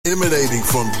Emanating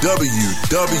from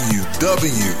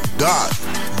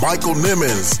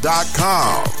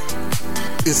www.michaelnimmons.com.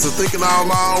 It's the Thinking Out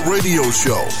Loud radio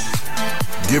show,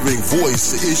 giving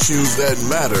voice to issues that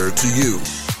matter to you.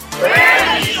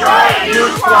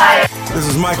 This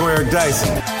is Michael Eric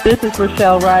Dyson. This is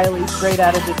Rochelle Riley, straight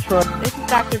out of Detroit. This is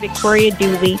Dr. Victoria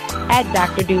Dooley at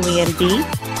Dr. Dooley MD.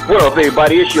 What up,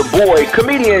 everybody? It's your boy,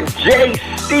 comedian Jay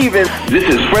Stevens. This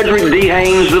is Frederick D.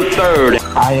 Haynes III.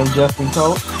 I am Justin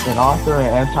Coates, an author and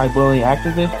anti-bullying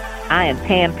activist. I am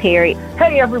Pam Perry.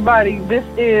 Hey, everybody. This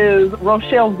is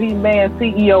Rochelle V. Mann,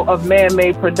 CEO of Man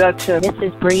Made Productions. This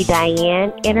is Bree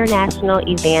Diane, international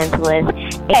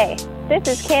evangelist. Hey, this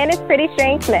is Candace Pretty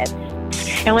Strange Smith.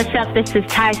 And what's up? This is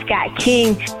Ty Scott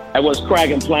King. Hey, what's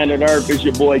cracking Planet Earth? It's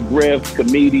your boy Griff,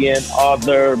 comedian,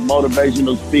 author,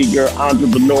 motivational speaker,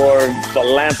 entrepreneur,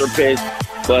 philanthropist,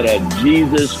 but a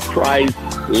Jesus Christ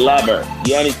lover.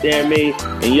 You understand me?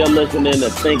 And you're listening to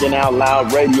Thinking Out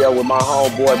Loud Radio with my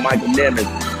homeboy Michael Nimmons.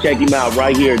 Check him out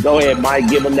right here. Go ahead, Mike.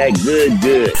 Give him that good.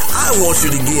 I want you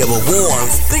to give a warm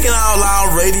Thinking Out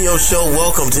Loud radio show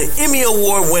welcome to Emmy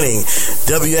Award-winning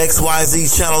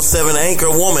WXYZ Channel 7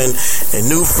 anchor woman and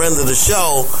new friend of the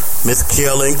show, Miss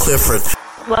Carolyn Clifford.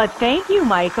 Well, thank you,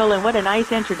 Michael, and what a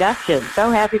nice introduction. So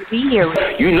happy to be here.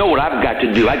 You know what I've got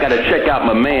to do. I got to check out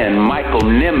my man, Michael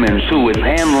Nimmons, who is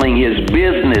handling his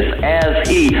business as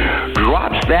he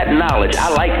drops that knowledge. I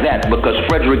like that because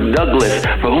Frederick Douglass,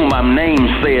 for whom I'm named,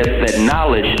 says that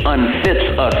knowledge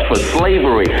unfits us for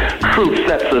slavery. Truth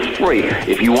sets us free.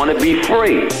 If you want to be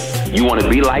free, you want to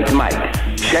be like Mike.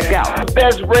 Check out the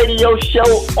best radio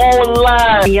show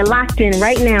online. You're locked in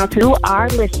right now to who are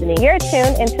listening. You're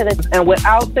tuned into the... And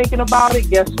without thinking about it,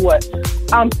 guess what?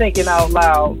 I'm thinking out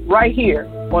loud right here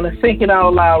on the Thinking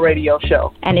Out Loud radio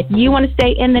show. And if you want to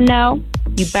stay in the know,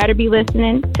 you better be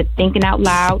listening to Thinking Out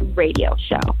Loud radio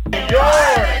show. You're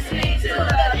listening to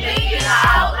the Thinking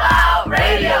Out Loud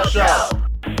radio show.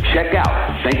 Check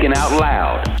out Thinking Out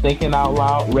Loud. Thinking Out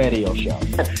Loud radio show.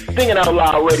 Thinking Out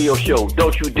Loud radio show.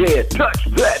 Don't you dare touch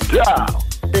that dial.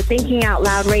 The Thinking Out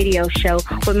Loud radio show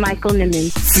with Michael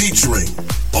Nimmons. Featuring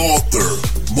author,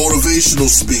 motivational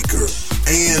speaker,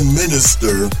 and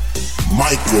minister,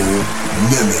 Michael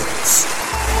Nimmons.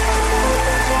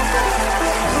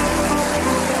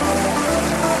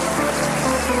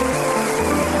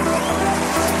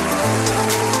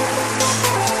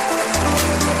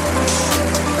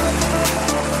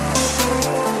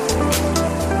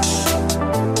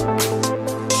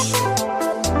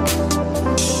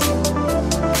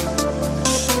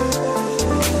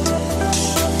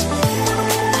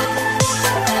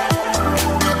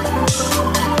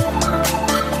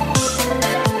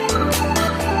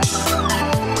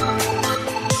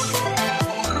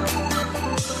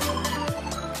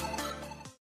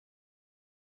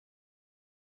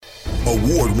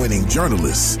 Award-winning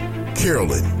journalist,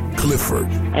 Carolyn Clifford.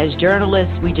 As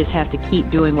journalists, we just have to keep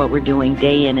doing what we're doing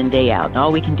day in and day out. And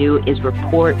all we can do is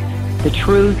report the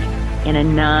truth in a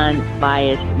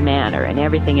non-biased manner, and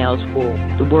everything else will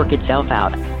work itself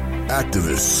out.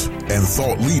 Activist and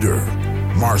thought leader,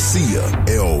 Marcia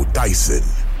L. Dyson.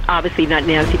 Obviously not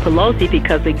Nancy Pelosi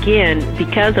because, again,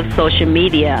 because of social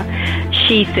media,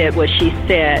 she said what she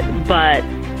said, but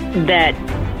that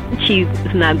she's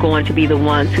not going to be the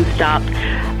ones who stop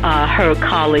her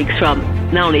colleagues from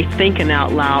not only thinking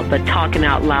out loud, but talking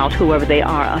out loud, whoever they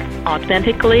are,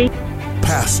 authentically.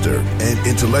 Pastor and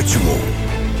intellectual,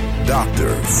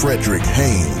 Dr. Frederick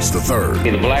Haynes III.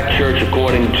 In the Black Church,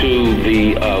 according to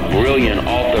the brilliant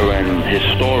author and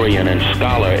historian and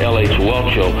scholar L.H.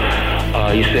 Welcho,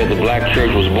 he said the Black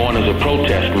Church was born as a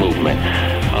protest movement.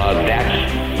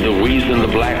 That's the reason the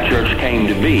Black Church came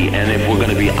to be. And if we're going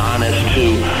to be honest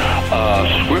to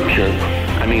Scripture,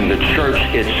 I mean, the church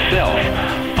itself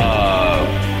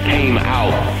came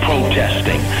out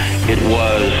protesting. It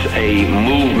was a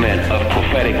movement of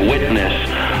prophetic witness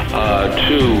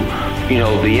to,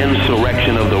 the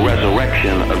insurrection of the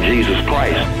resurrection of Jesus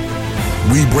Christ.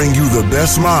 We bring you the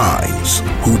best minds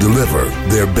who deliver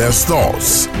their best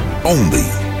thoughts only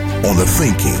on the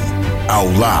Thinking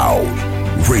Out Loud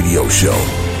radio show.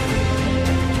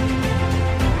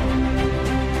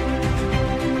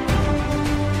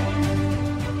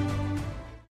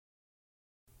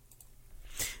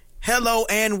 Hello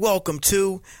and welcome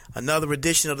to another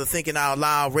edition of the Thinking Out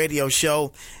Loud radio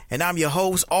show. And I'm your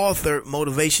host, author,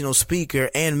 motivational speaker,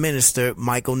 and minister,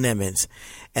 Michael Nimmons.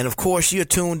 And of course, you're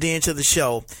tuned in to the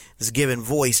show is giving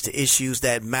voice to issues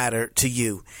that matter to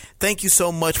you. Thank you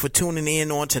so much for tuning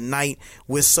in on tonight.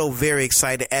 We're so very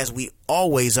excited, as we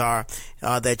always are,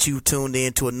 that you tuned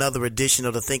in to another edition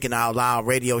of the Thinking Out Loud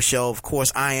radio show. Of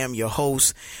course, I am your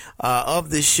host of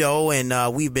this show,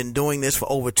 and we've been doing this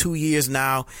for over 2 years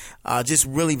now. Just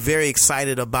really very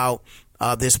excited about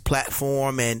this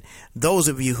platform, and those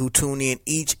of you who tune in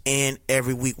each and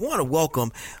every week. Want to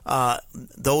welcome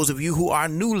those of you who are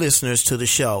new listeners to the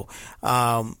show.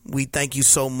 We thank you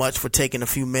so much for taking a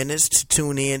few minutes to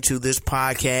tune in to this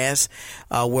podcast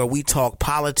where we talk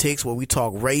politics, where we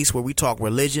talk race, where we talk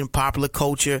religion, popular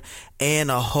culture,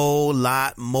 and a whole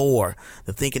lot more.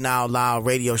 The Thinking Out Loud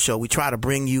radio show. We try to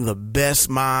bring you the best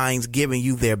minds, giving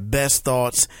you their best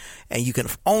thoughts, and you can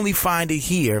only find it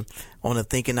here on the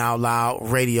Thinking Out Loud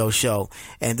radio show.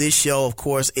 And this show, of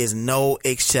course, is no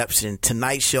exception.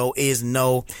 Tonight's show is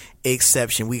no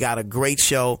exception. We got a great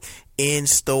show in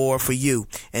store for you.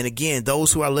 And again,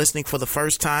 those who are listening for the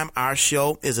first time, our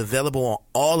show is available on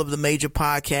all of the major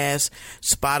podcasts,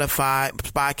 Spotify,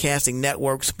 podcasting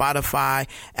network, Spotify,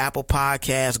 Apple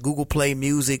Podcasts, Google Play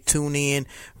Music, TuneIn,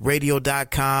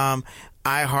 Radio.com,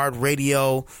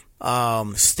 iHeartRadio,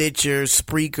 Stitcher,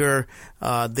 Spreaker.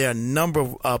 There are a number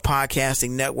of podcasting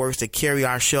networks that carry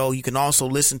our show. You can also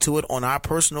listen to it on our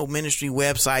personal ministry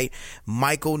website,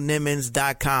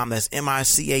 MichaelNimmons.com. That's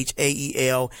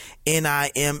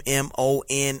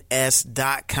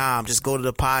MichaelNimmons.com. Just go to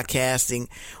the podcasting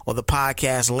or the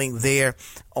podcast link there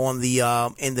on the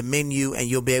in the menu, and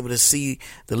you'll be able to see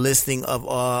the listing of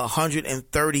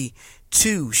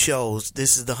 132 shows.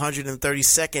 This is the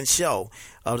 132nd show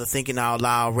of the Thinking Out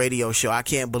Loud radio show. I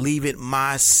can't believe it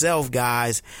myself,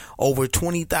 guys. Over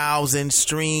 20,000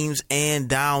 streams and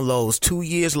downloads. 2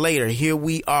 years later, here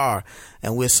we are.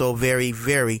 And we're so very,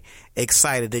 very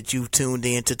excited that you've tuned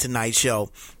in to tonight's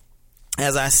show.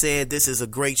 As I said, this is a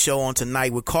great show on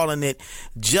tonight. We're calling it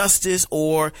Justice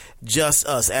or Just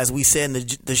Us. As we said in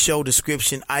the show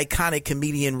description, iconic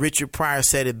comedian Richard Pryor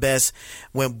said it best: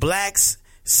 when blacks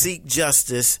seek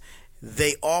justice,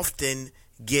 they often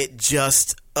get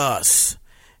just us.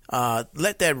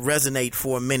 Let that resonate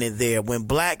for a minute there. When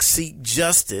blacks seek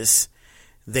justice,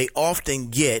 they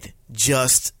often get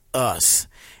just us.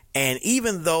 And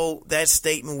even though that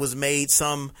statement was made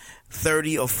some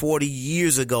 30 or 40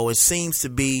 years ago, it seems to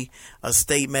be a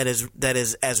statement that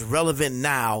is as relevant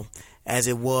now as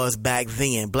it was back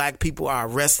then. Black people are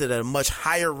arrested at a much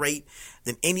higher rate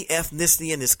than any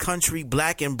ethnicity in this country.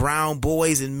 Black and brown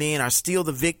boys and men are still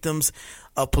the victims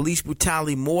of police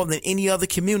brutality more than any other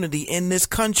community in this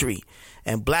country.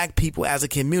 And black people as a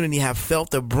community have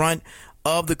felt the brunt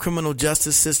of the criminal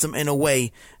justice system in a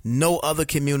way no other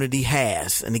community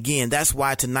has. And again, that's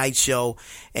why tonight's show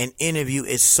and interview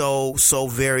is so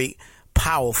very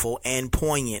powerful and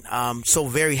poignant. I'm so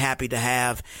very happy to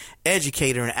have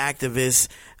educator and activist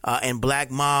and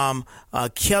black mom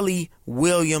Kelly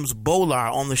Williams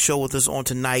Bolar on the show with us on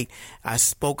tonight. I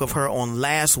spoke of her on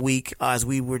last week as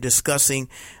we were discussing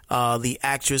the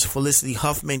actress Felicity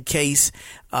Huffman case,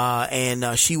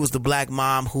 and she was the black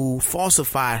mom who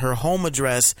falsified her home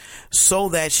address so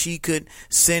that she could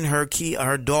send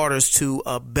her daughters to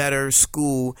a better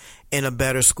school in a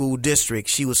better school district.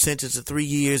 She was sentenced to 3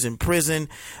 years in prison.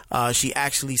 She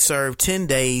actually served 10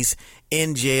 days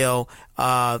in jail,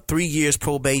 3 years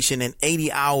probation, and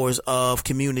 80 hours of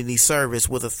community service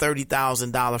with a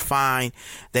 $30,000 fine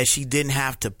that she didn't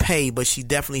have to pay, but she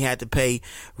definitely had to pay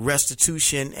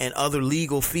restitution and other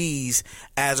legal fees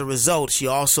as a result. She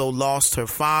also lost her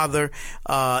father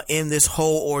in this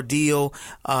whole ordeal.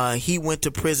 He went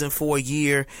to prison for a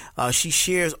year. She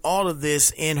shares all of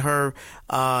this in her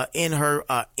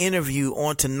interview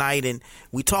on tonight, and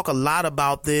we talk a lot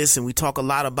about this, and we talk a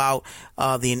lot about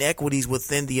the inequities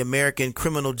within the American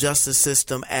criminal justice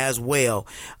system as well.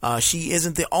 She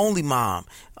isn't the only mom,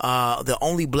 the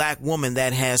only black woman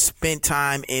that has spent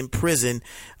time in prison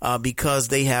because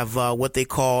they have what they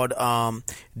called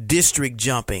district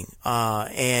jumping,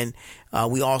 and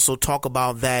we also talk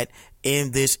about that in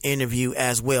this interview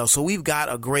as well. So we've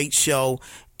got a great show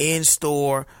in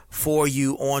store for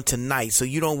you on tonight, so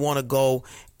you don't want to go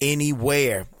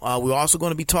anywhere. We're also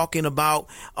going to be talking about,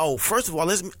 first of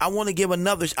all, I want to give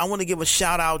a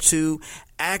shout out to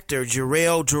actor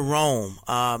Jarrell Jerome.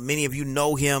 Many of you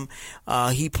know him.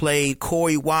 He played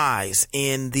Corey Wise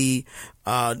in the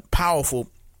powerful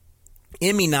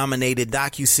Emmy-nominated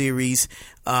docuseries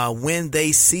When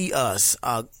They See Us.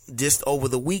 Just over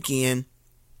the weekend,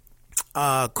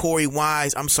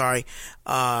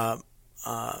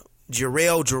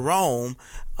 Jarrell Jerome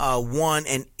won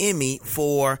an Emmy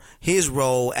for his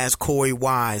role as Corey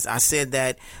Wise. I said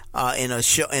that in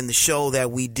the show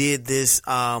that we did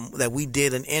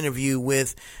an interview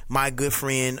with my good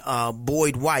friend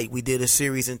Boyd White. We did a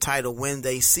series entitled When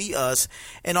They See Us,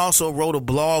 and also wrote a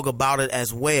blog about it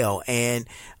as well. And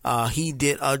he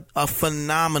did a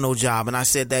phenomenal job. And I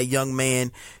said that young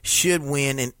man should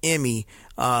win an Emmy,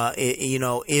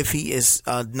 if he is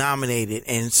nominated,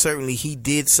 and certainly he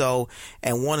did so,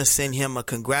 and want to send him a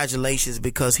congratulations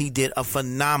because he did a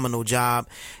phenomenal job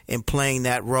in playing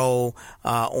that role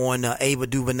on Ava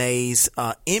DuVernay's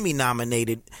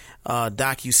Emmy-nominated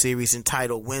docuseries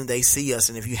entitled When They See Us.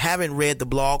 And if you haven't read the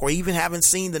blog or even haven't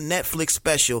seen the Netflix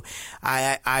special,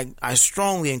 I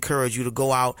strongly encourage you to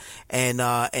go out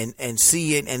and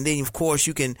see it. And then, of course,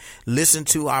 you can listen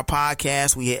to our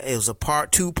podcast. It was a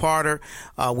two-parter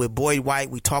with Boyd White.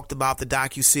 We talked about the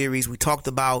docuseries. We talked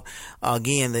about,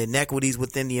 again, the inequities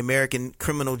within the American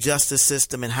criminal justice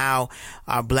system and how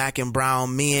our black and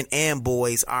brown men and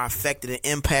boys are affected and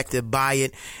impacted by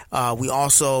it. We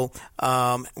also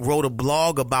wrote a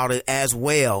blog about it as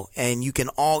well, and you can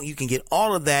get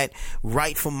all of that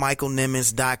right from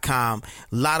michaelnimmons.com.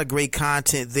 A lot of great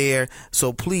content there,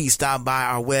 so please stop by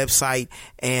our website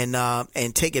and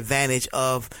take advantage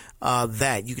of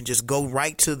that. You can just go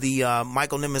right to the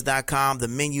michaelnimmons.com. The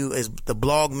menu is the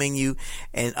blog menu,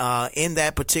 and in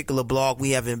that particular blog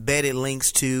we have embedded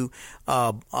links to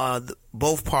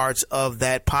both parts of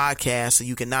that podcast, so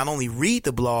you can not only read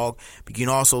the blog, but you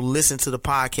can also listen to the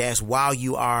podcast while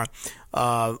you are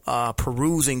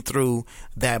perusing through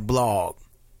that blog.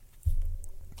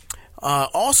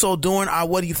 Also, during our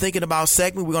What Are You Thinking About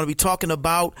segment, we're going to be talking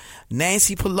about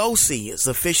Nancy Pelosi's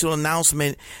official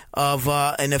announcement of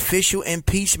an official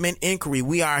impeachment inquiry.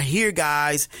 We are here,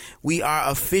 guys. We are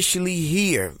officially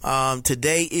here.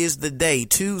 Today is the day,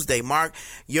 Tuesday. Mark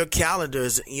your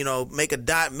calendars. Make a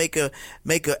dot, make a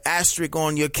asterisk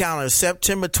on your calendar.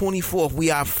 September 24th, we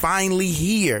are finally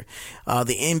here.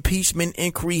 The impeachment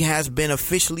inquiry has been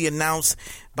officially announced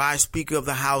by Speaker of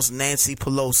the House Nancy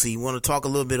Pelosi. We want to talk a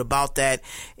little bit about that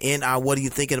in our What Are You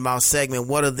Thinking About segment.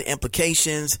 What are the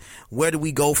implications? Where do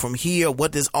we go from here?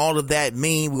 What does all of that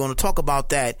mean? We're going to talk about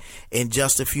that in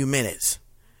just a few minutes.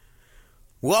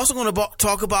 We're also going to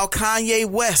talk about Kanye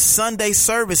West Sunday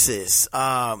services.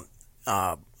 Rapper,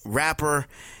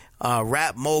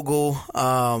 rap mogul,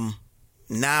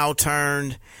 now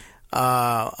turned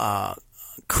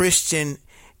Christian,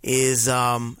 is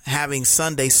having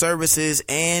Sunday services,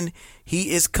 and he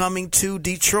is coming to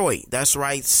Detroit. That's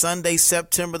right, Sunday,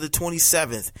 September the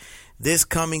 27th. This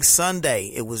coming Sunday.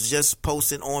 It was just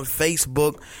posted on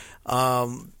Facebook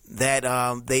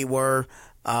that they were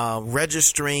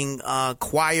registering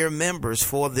choir members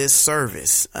for this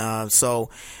service. So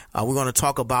we're going to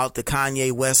talk about the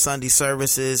Kanye West Sunday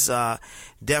services.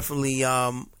 Definitely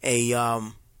a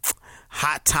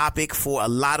hot topic for a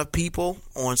lot of people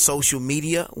on social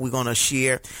media. We're going to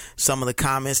share some of the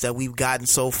comments that we've gotten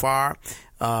so far,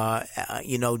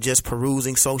 just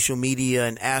perusing social media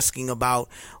and asking about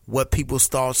what people's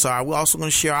thoughts are. We're also going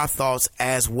to share our thoughts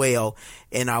as well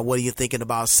in our What Are You Thinking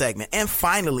About segment. And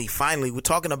finally, we're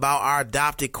talking about our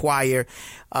adopted choir,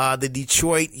 the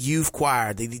Detroit Youth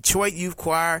Choir. The Detroit Youth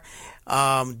Choir,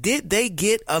 did they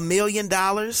get $1 million?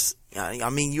 I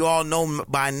mean, you all know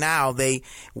by now they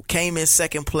came in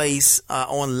second place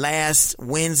on last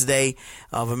Wednesday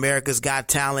of America's Got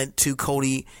Talent to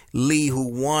Cody Lee,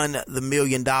 who won the $1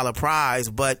 million prize.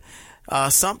 But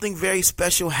something very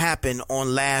special happened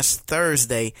on last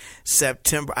Friday,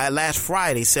 September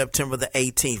the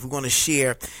 18th. We're going to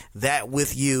share that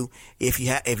with you. If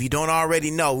you don't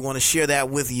already know, we're going to share that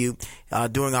with you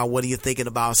during our What Are You Thinking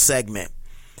About segment.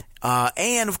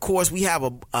 And of course, we have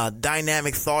a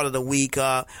dynamic thought of the week,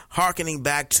 hearkening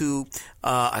back to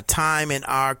a time in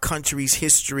our country's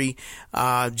history,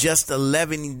 just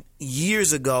 11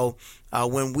 years ago,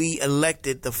 when we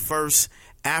elected the first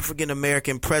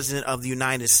African-American president of the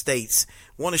United States.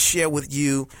 I want to share with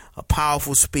you a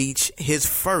powerful speech, his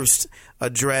first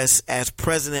address as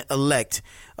president-elect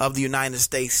of the United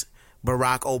States,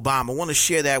 Barack Obama. I want to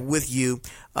share that with you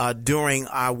during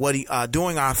our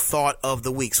thought of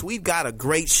the week. So we've got a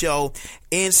great show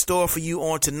in store for you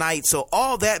on tonight. So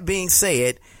all that being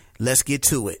said, let's get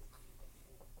to it.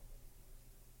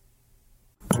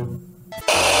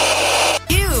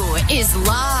 Is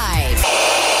live.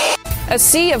 A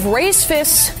sea of raised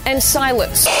fists and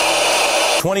silence.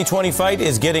 2020 fight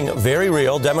is getting very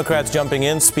real. Democrats jumping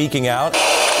in, speaking out.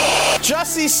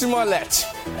 Jussie Smollett.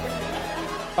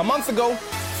 A month ago,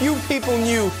 few people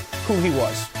knew who he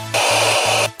was.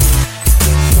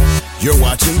 You're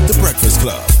watching The Breakfast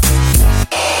Club.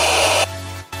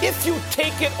 if you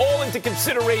take it all into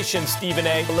consideration, Stephen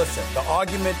A. Listen, the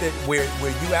argument that where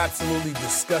you absolutely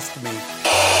disgust me.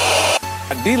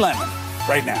 D. Lemon,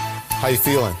 right now. How you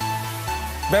feeling?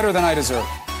 Better than I deserve.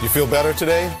 You feel better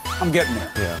today? I'm getting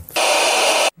there. Yeah.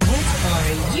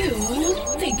 What are you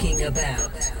thinking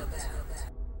about?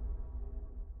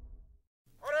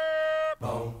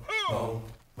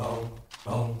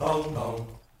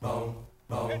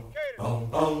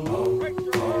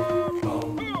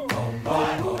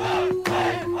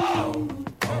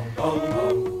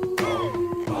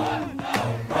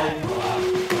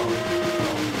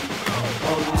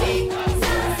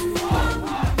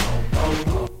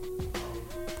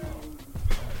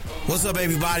 What's up,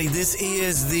 everybody? This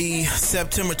is the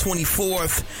September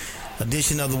 24th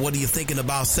edition of the What Are You Thinking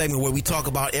About segment, where we talk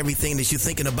about everything that you're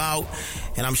thinking about.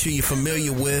 And I'm sure you're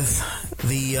familiar with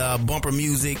the bumper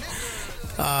music,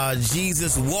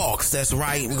 Jesus Walks. That's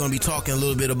right. We're going to be talking a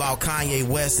little bit about Kanye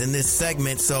West in this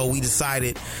segment. So we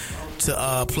decided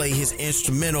to play his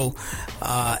instrumental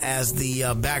as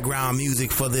the background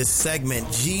music for this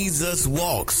segment. Jesus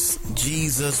Walks.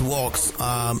 Jesus Walks,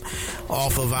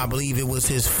 off of, I believe it was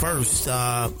his first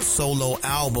solo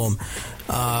album,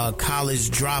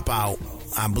 College Dropout.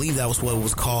 I believe that was what it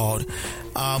was called.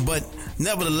 But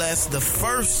nevertheless, the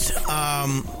first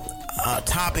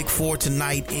topic for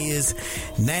tonight is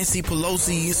Nancy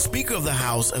Pelosi, Speaker of the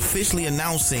House, officially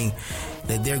announcing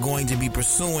that they're going to be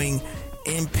pursuing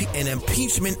an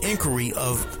impeachment inquiry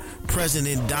of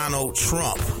President Donald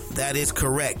Trump. That is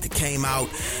correct. It came out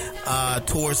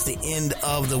towards the end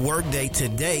of the workday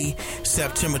today,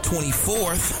 September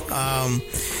 24th.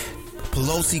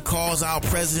 Pelosi calls out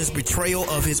President's betrayal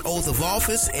of his oath of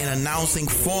office and announcing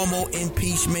formal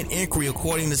impeachment inquiry,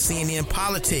 according to CNN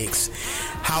Politics.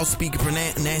 House Speaker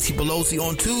Nancy Pelosi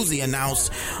on Tuesday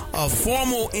announced a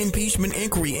formal impeachment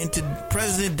inquiry into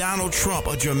President Donald Trump,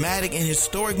 a dramatic and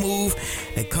historic move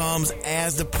that comes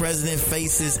as the president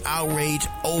faces outrage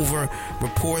over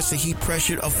reports that he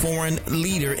pressured a foreign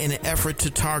leader in an effort to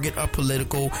target a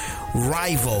political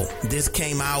rival. This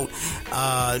came out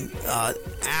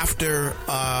after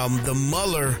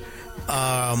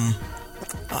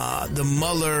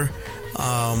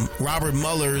Robert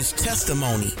Mueller's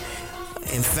testimony.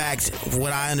 In fact,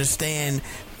 what I understand,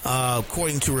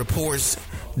 according to reports,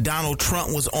 Donald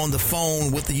Trump was on the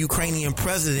phone with the Ukrainian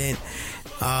president,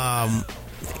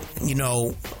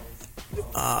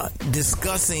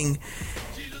 discussing,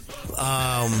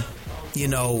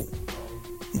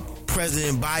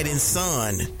 President Biden's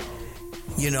son.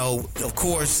 Of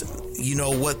course,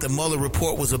 what the Mueller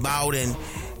report was about, and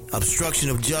obstruction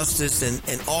of justice,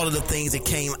 and all of the things that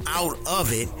came out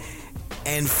of it.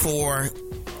 And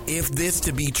if this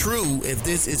to be true, if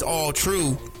this is all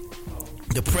true,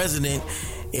 the president,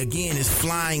 again, is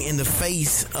flying in the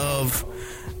face of,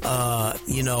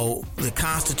 the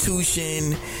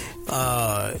Constitution,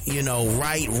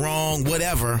 right, wrong,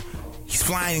 whatever. He's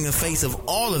flying in the face of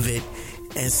all of it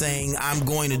and saying, I'm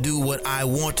going to do what I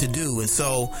want to do. And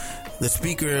so the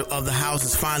Speaker of the House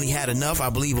has finally had enough.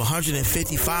 I believe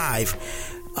 155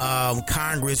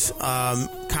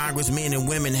 congressmen and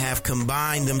women have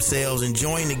combined themselves and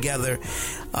joined together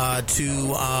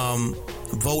to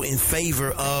vote in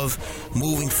favor of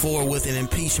moving forward with an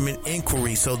impeachment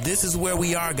inquiry. So this is where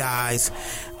we are, guys.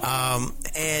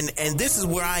 And this is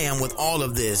where I am with all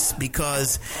of this,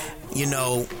 because, we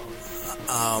know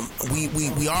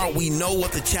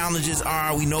what the challenges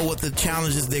are. We know what the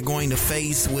challenges they're going to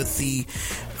face with the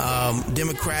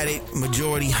Democratic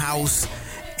majority House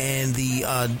and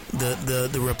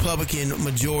the Republican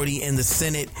majority in the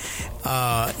Senate.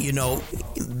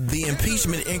 The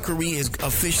impeachment inquiry is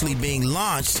officially being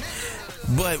launched,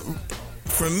 but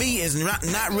for me, it's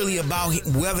not really about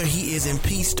whether he is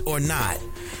impeached or not.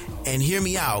 And hear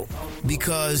me out,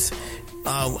 because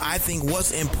I think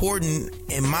what's important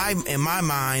in my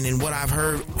mind, and what I've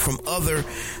heard from other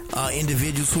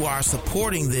individuals who are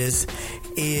supporting this,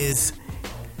 is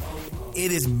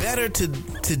it is better to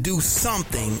do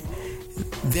something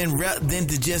than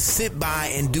to just sit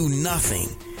by and do nothing.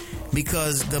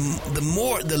 Because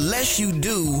the less you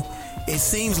do, it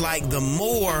seems like the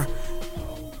more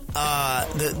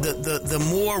the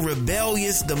more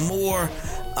rebellious, the more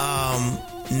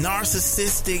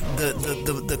narcissistic,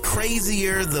 the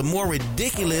crazier, the more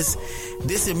ridiculous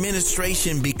this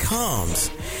administration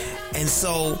becomes. And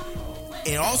so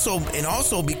it also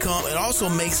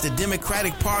makes the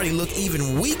Democratic Party look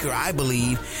even weaker, I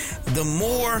believe, the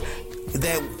more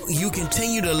that you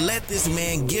continue to let this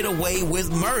man get away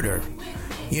with murder.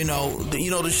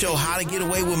 the show How to Get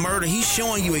Away with Murder. He's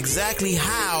showing you exactly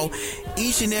how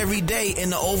each and every day in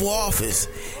the Oval Office,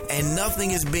 and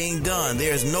nothing is being done.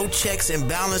 There's no checks and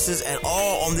balances at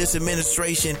all on this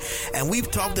administration, and we've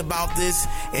talked about this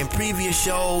in previous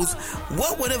shows.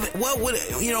 What would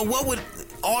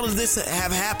all of this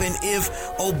have happened if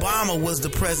Obama was the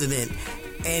president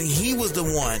and he was the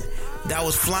one that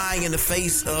was flying in the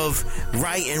face of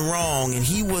right and wrong, and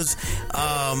he was,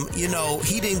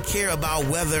 he didn't care about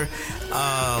whether,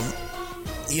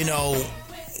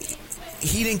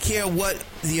 he didn't care what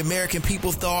the American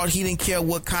people thought. He didn't care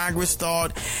what Congress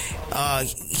thought.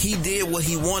 He did what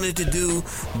he wanted to do.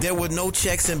 There were no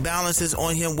checks and balances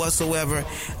on him whatsoever.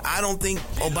 I don't think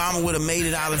Obama would have made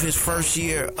it out of his first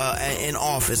year in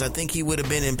office. I think he would have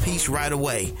been impeached right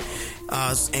away.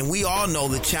 And we all know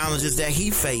the challenges that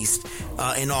he faced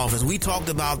in office. We talked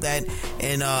about that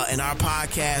in our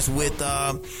podcast with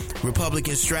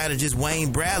Republican strategist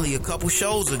Wayne Bradley a couple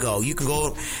shows ago. You can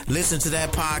go listen to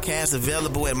that podcast,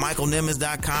 available at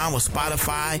michaelnimmons.com or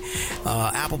Spotify,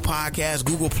 Apple Podcasts,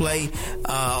 Google Play.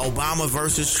 Obama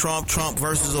versus Trump, Trump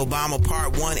versus Obama,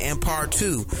 Part 1 and Part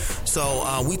 2.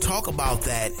 So we talk about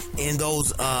that in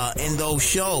those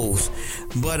shows.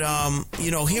 But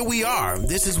here we are.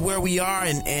 This is where we are,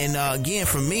 and again,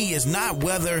 for me, it's not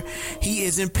whether he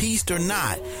is impeached or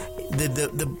not.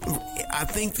 I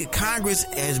think the Congress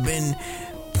has been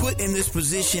put in this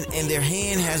position and their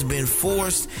hand has been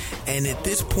forced, and at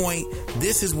this point,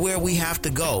 this is where we have to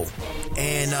go,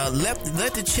 and let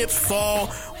the chips fall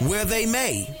where they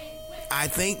may. I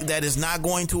think that is not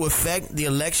going to affect the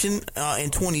election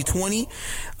in 2020.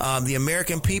 The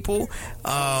American people,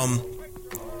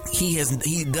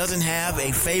 he doesn't have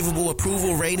a favorable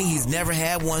approval rating. He's never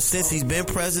had one since he's been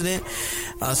president.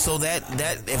 So that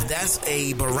if that's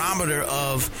a barometer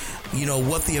of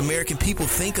what the American people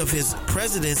think of his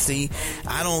presidency,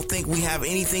 I don't think we have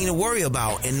anything to worry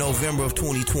about in November of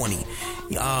 2020.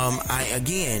 I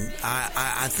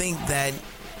think that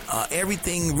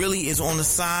everything really is on the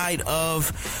side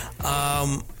of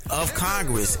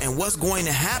Congress, and what's going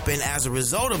to happen as a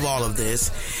result of all of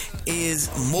this is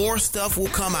more stuff will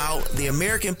come out. The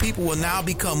American people will now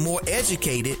become more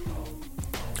educated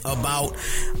about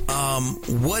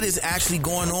what is actually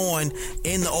going on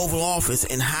in the Oval Office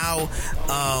and how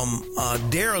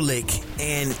derelict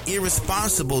and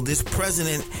irresponsible this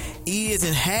president is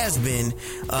and has been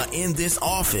in this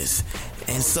office.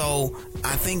 And so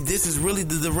I think this is really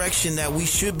the direction that we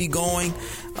should be going.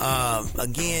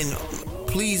 Again,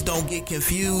 please don't get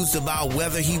confused about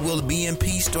whether he will be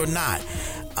impeached or not.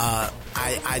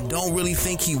 I don't really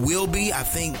think he will be. I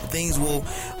think things will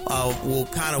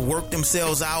kind of work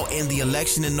themselves out in the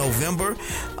election in November.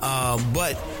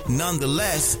 But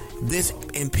nonetheless, this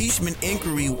impeachment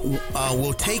inquiry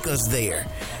will take us there.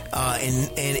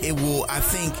 And it will, I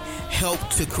think, help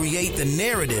to create the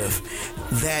narrative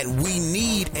that we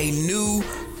need a new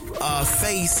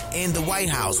face in the White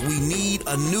House. We need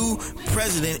a new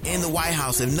president in the White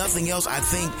House. If nothing else, I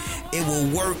think it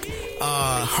will work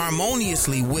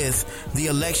harmoniously with the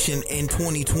election in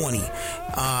 2020.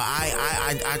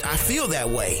 I feel that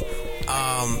way.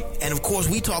 And of course,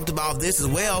 we talked about this as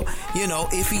well.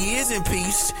 If he is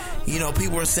impeached,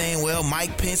 people are saying, well,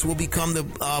 Mike Pence will become the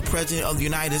president of the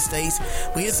United States.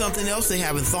 But here's something else they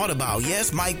haven't thought about.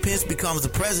 Yes, Mike Pence becomes the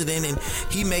president, and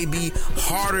he may be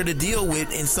harder to deal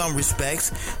with in some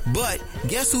respects. But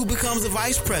guess who becomes the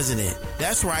vice president?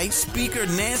 That's right, Speaker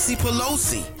Nancy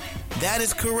Pelosi. That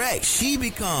is correct. She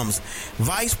becomes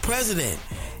vice president.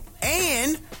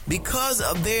 And because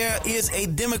there is a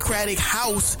Democratic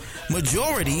House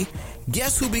majority,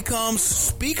 guess who becomes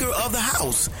Speaker of the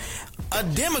House? A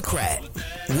Democrat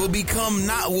will be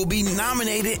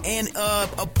nominated and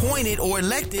appointed or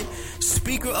elected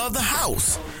Speaker of the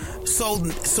House. So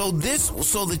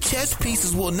the chess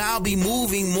pieces will now be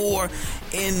moving more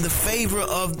in the favor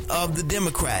of the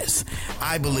Democrats,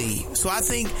 I believe. So I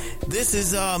think this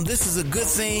is a good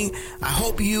thing. I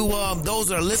hope you those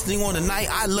that are listening on tonight,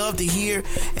 I'd love to hear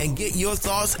and get your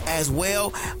thoughts as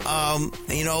well.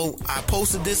 I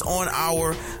posted this on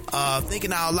our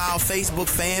Thinking Out Loud Facebook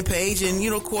fan page, and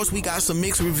of course we got some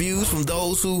mixed reviews from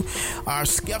those who are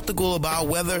skeptical about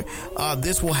whether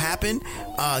this will happen.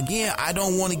 Again, I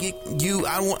don't want to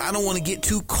get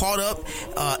too caught up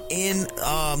in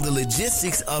the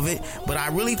logistics of it, but I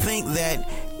really think that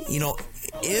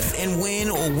if and when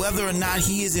or whether or not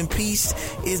he is impeached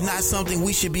is not something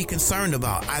we should be concerned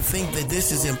about. I think that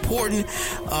this is important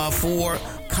for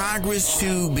Congress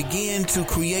to begin to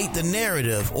create the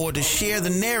narrative or to share the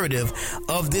narrative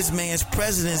of this man's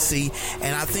presidency,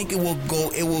 and I think it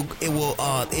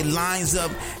lines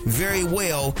up very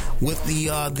well with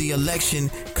the election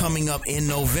coming up in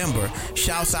November.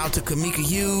 Shouts out to Kamika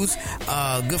Hughes,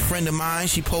 a good friend of mine.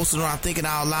 She posted on our Thinking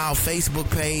Out Loud Facebook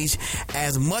page,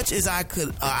 as much as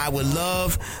I would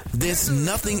love this,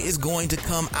 nothing is going to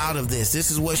come out of this. This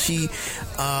is what she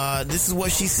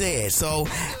said. So,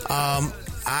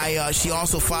 she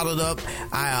also followed up.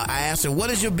 I asked her, what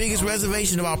is your biggest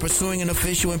reservation about pursuing an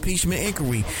official impeachment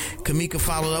inquiry? Kamika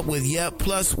followed up with, yep.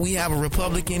 Plus, we have a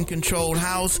Republican-controlled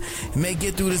House. It may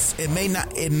get through this. It may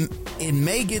not. It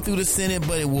may get through the Senate,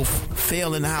 but it will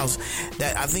fail in the House.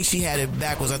 That, I think she had it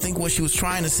backwards. I think what she was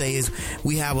trying to say is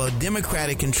we have a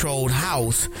Democratic-controlled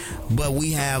House, but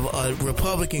we have a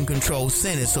Republican-controlled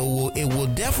Senate. So it will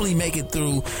definitely make it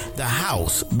through the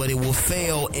House, but it will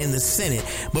fail in the Senate.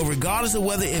 But regardless of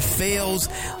whether it fails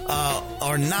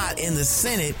or not in the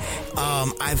Senate,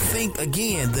 I think,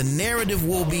 again, the narrative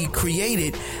will be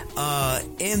created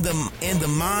in the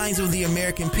minds of the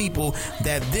American people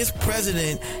that this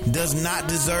president does not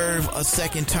deserve a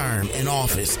second term in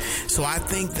office. So I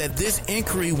think that this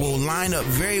inquiry will line up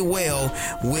very well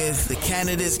with the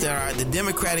candidates that are the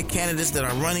Democratic candidates that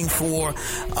are running for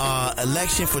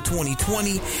election for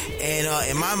 2020. And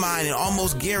in my mind, it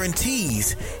almost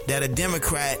guarantees that a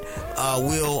Democrat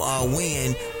will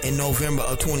win in November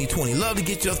of 2020. Love to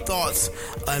get your thoughts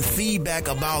and feedback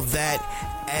about that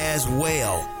as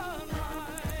well.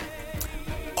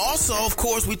 Also, of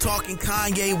course, we're talking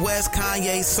Kanye West.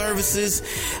 Kanye services,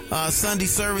 Sunday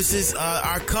services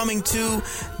are coming to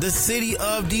the city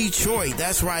of Detroit.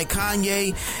 That's right.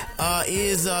 Kanye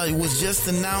was just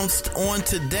announced on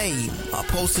today. I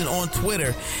posted on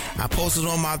Twitter. I posted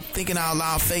on my Thinking Out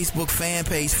Loud Facebook fan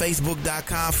page,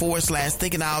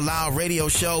 facebook.com/Thinking Out Loud radio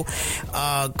show,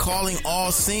 calling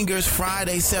all singers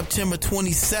Friday, September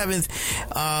 27th.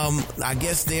 I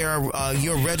guess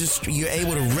you're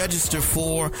able to register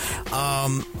for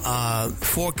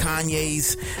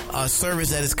Kanye's service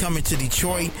that is coming to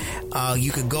Detroit.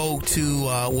 You could go to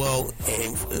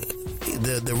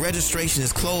the registration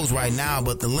is closed right now,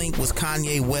 but the link was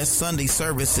Kanye West Sunday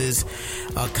Services,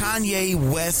 Kanye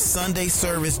West Sunday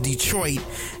Service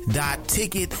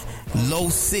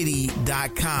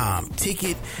Detroit.ticketlocity.com.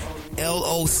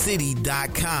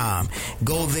 LOCity.com.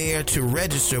 Go there to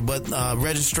register, but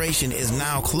registration is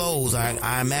now closed.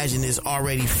 I imagine it's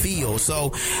already filled.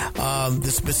 So the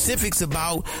specifics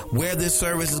about where this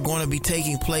service is going to be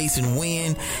taking place and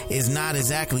when is not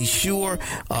exactly sure.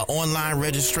 Online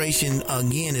registration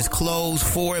again is closed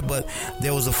for it, but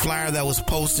there was a flyer that was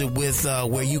posted with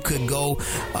where you could go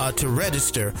to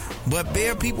register. But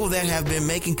there are people that have been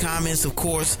making comments, of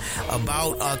course,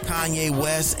 about Kanye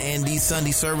West and these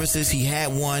Sunday services. He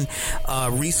had one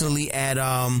recently at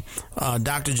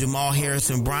Dr. Jamal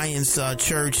Harrison Bryant's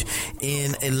church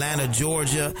in Atlanta,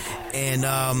 Georgia, and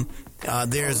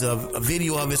there's a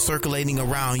video of it circulating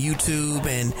around YouTube,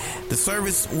 and the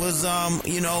service was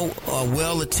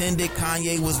well attended.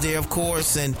 Kanye was there, of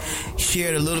course, and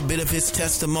shared a little bit of his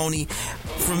testimony.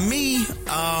 For me,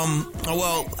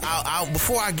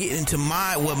 before I get into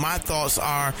what my thoughts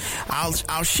are,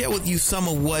 I'll share with you some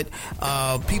of what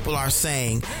people are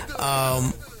saying.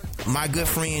 My good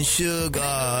friend Suge,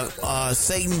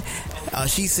 Satan,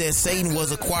 she said Satan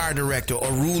was a choir director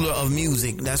or ruler of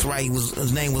music. That's right.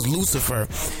 His name was Lucifer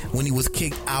when he was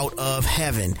kicked out of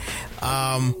heaven.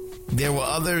 There were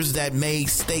others that made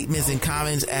statements and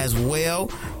comments as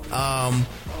well.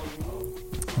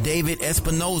 David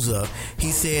Espinoza,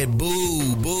 he said,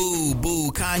 boo, boo,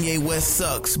 boo, Kanye West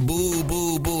sucks, boo,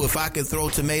 boo, boo. If I could throw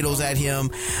tomatoes at him,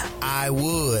 I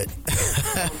would.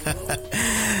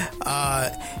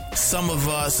 Some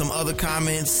other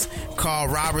comments. Carl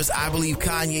Roberts, I believe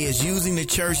Kanye is using the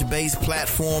church-based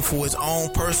platform for his own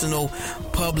personal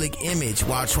public image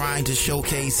while trying to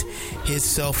showcase his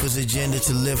selfish agenda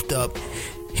to lift up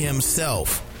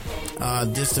himself.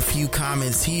 Just a few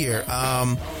comments here.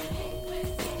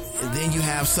 Then you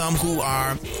have some who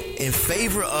are in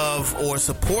favor of or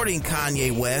supporting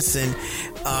Kanye West, and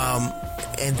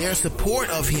their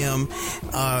support of him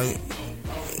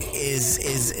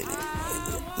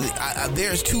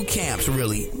there's two camps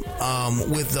really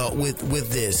with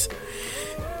this.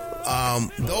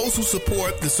 Those who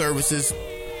support the services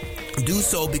do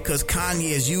so because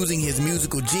Kanye is using his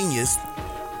musical genius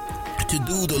to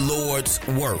do the Lord's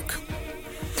work.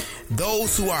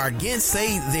 Those who are against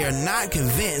say they're not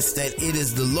convinced that it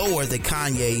is the Lord that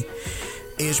Kanye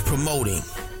is promoting.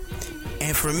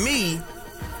 And for me,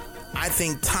 I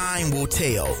think time will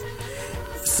tell.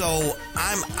 So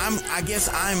I guess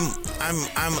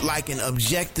I'm like an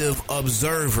objective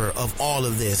observer of all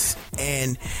of this,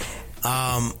 and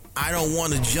I don't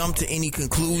want to jump to any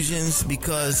conclusions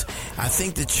because I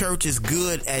think the church is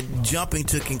good at jumping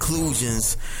to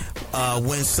conclusions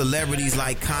when celebrities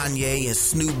like Kanye and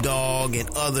Snoop Dogg and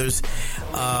others,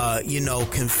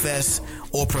 confess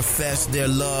or profess their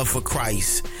love for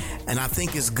Christ, and I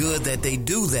think it's good that they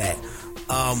do that.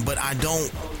 But I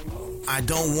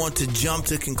don't want to jump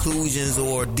to conclusions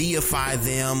or deify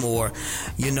them or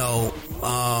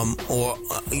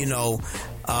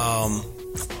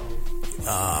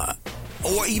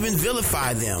even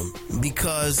vilify them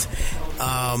because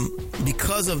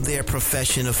of their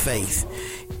profession of faith.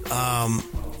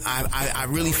 I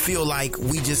really feel like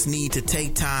we just need to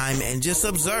take time and just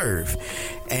observe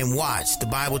and watch. The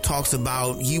Bible talks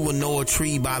about you will know a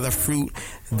tree by the fruit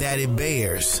that it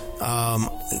bears.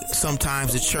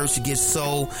 Sometimes the church gets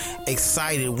so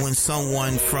excited when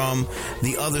someone from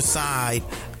the other side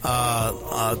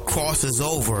crosses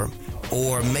over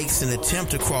or makes an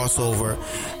attempt to cross over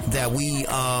that we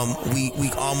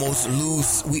almost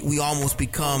lose. We almost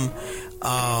become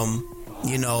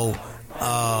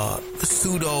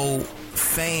pseudo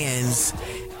fans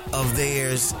of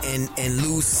theirs and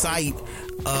lose sight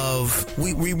of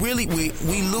we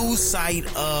lose sight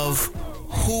of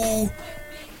who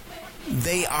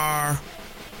they are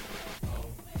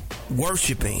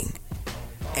worshiping,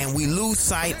 and we lose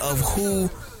sight of who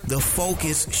the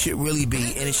focus should really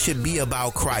be, and it should be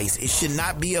about Christ. It should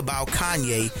not be about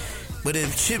Kanye, but it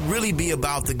should really be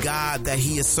about the God that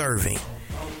he is serving.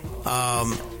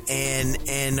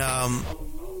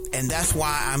 And that's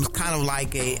why I'm kind of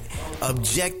like a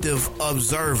objective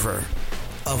observer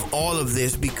of all of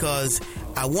this, because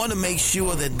I want to make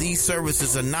sure that these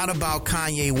services are not about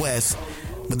Kanye West,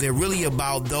 but they're really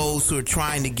about those who are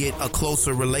trying to get a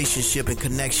closer relationship and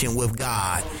connection with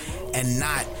God, and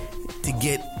not to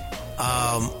get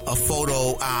a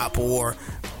photo op or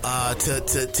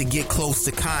to get close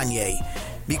to Kanye,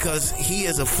 because he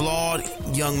is a flawed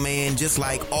young man just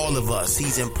like all of us.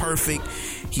 He's imperfect.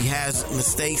 He has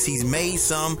mistakes. He's made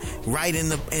some right in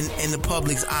the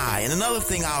public's eye. And another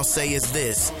thing I'll say is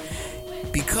this: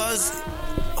 because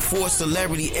for a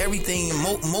celebrity, everything,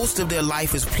 most of their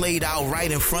life is played out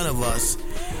right in front of us.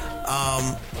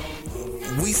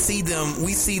 We see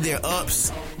their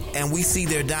ups and we see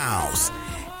their downs,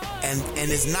 and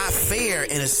it's not fair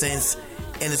in the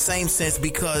same sense,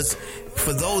 because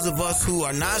for those of us who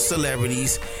are not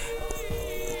celebrities,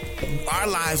 our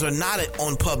lives are not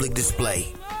on public display,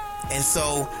 and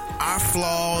so our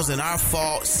flaws and our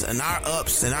faults and our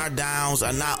ups and our downs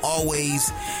are not always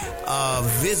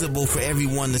visible for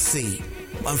everyone to see.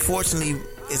 Unfortunately,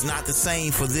 it's not the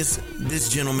same for this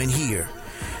gentleman here.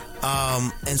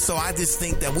 And so I just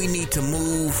think that we need to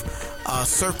move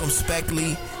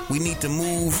circumspectly. We need to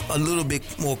move a little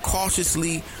bit more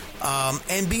cautiously,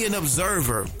 and be an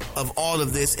observer of all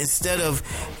of this instead of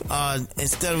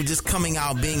just coming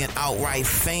out being an outright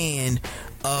fan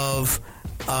of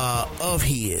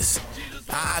his.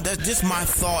 That's just my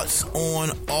thoughts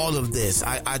on all of this.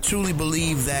 I truly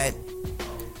believe that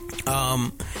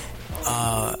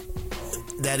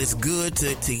that it's good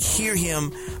to hear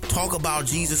him talk about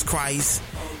Jesus Christ,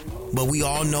 but we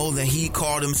all know that he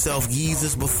called himself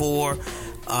Jesus before.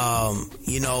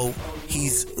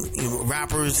 He's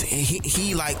rappers.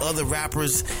 He like other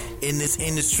rappers in this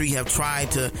industry have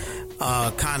tried to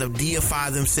kind of deify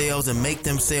themselves and make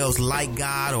themselves like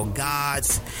God or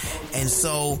gods, and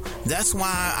so that's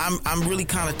why I'm really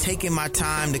kind of taking my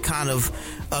time to kind of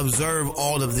observe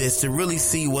all of this to really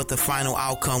see what the final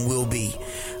outcome will be.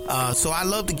 So I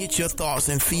love to get your thoughts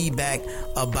and feedback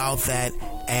about that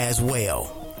as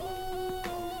well.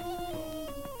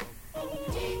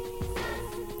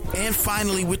 And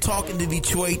finally, we're talking to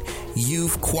Detroit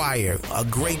Youth Choir, a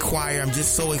great choir. I'm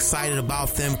just so excited about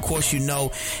them. Of course, you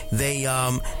know, they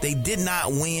did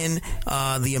not win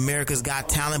the America's Got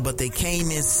Talent, but they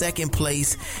came in second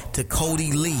place to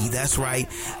Cody Lee. That's right.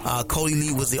 Cody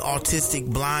Lee was the autistic,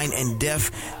 blind, and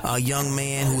deaf young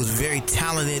man who was very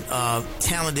talented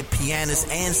pianist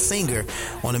and singer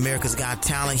on America's Got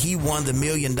Talent. He won the $1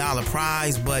 million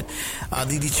prize, but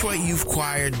the Detroit Youth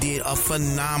Choir did a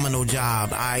phenomenal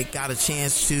job. I got a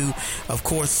chance to, of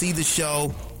course, see the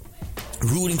show,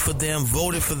 rooting for them,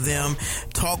 voted for them,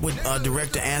 talked with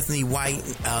director Anthony White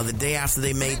the day after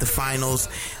they made the finals.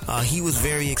 He was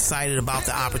very excited about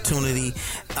the opportunity.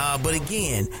 But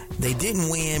again, they didn't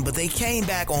win, but they came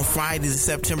back on Friday,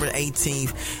 September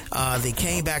 18th. They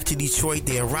came back to Detroit.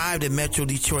 They arrived at Metro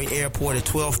Detroit Airport at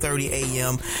 12:30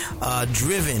 a.m.,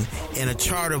 driven in a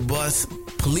charter bus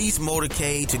police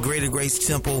motorcade to Greater Grace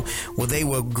Temple, where they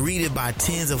were greeted by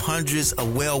tens of hundreds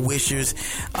of well-wishers.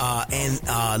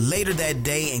 And later that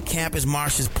day in Campus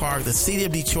Martius Park, the city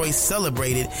of Detroit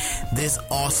celebrated this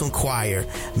awesome choir.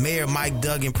 Mayor Mike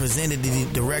Duggan presented the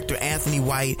director Anthony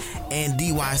White and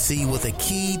DYC with a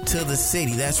key to the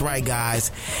city. That's right,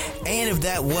 guys. And if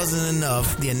that wasn't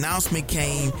enough, the announcement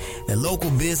came that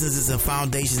local businesses and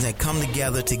foundations had come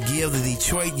together to give the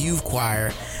Detroit Youth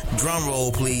Choir, drum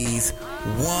roll please,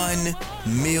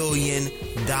 $1 million.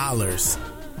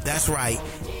 That's right.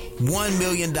 $1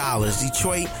 million.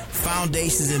 Detroit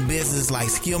foundations and businesses like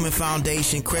Skillman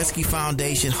Foundation, Kresge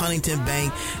Foundation, Huntington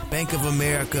Bank, Bank of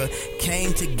America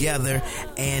came together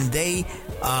and they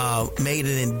made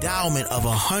an endowment of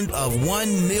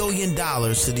 $1 million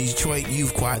to the Detroit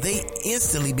Youth Choir. They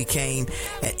instantly became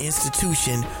an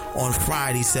institution on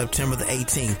Friday, September the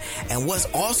 18th. And what's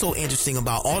also interesting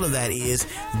about all of that is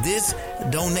this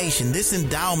donation, this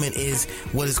endowment is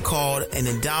what is called an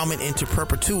endowment into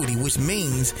perpetuity, which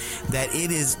means that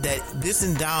this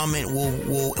endowment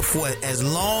will for as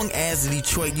long as the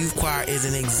Detroit Youth Choir is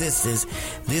in existence,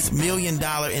 this $1 million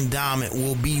endowment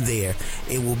will be there.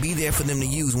 It will be there for them to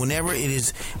use. Whenever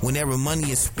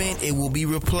money is spent, it will be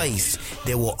replaced.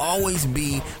 There will always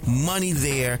be money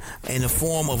there in the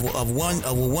form of a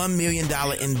 $1 million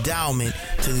endowment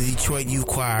to the Detroit Youth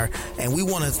Choir. And we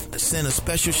want to send a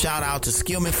special shout out to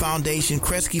Skillman Foundation,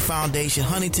 Kresge Foundation,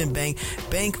 Huntington Bank,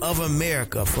 Bank of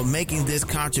America for making this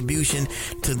contribution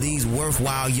to these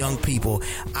worthwhile young people.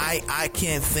 I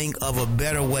can't think of a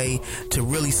better way to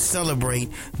really celebrate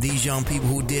these young people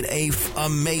who did a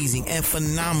amazing and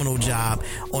phenomenal job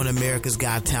on America's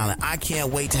Got Talent. I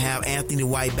can't wait to have Anthony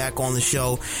White back on the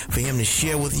show for him to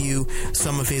share with you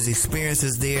some of his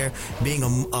experiences there,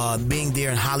 being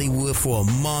there in Hollywood for a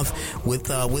month with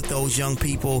those young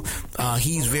people.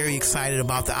 He's very excited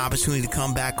about the opportunity to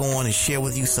come back on and share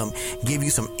with you give you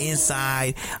some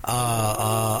inside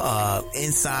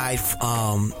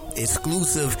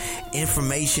exclusive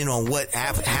information on what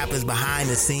happens behind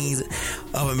the scenes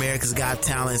of America's Got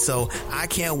Talent. So I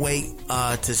can't wait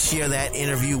to share that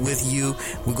interview with you.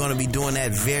 We're going to be doing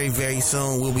that very, very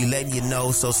soon. We'll be letting you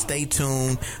know, so stay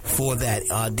tuned for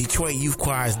that. Detroit Youth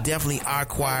Choir is definitely our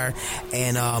choir,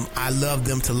 and I love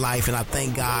them to life, and I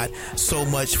thank God so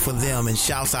much for them. And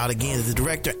shouts out again to the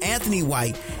director Anthony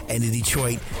White and the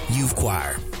Detroit Youth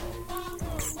Choir.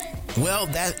 Well,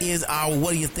 that is our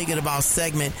What Are You Thinking About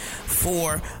segment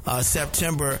for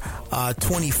September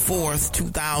 24th,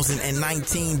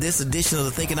 2019. This edition of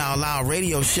the Thinking Out Loud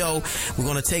radio show. We're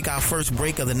going to take our first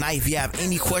break of the night. If you have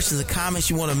any questions or comments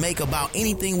you want to make about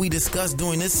anything we discussed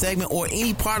during this segment or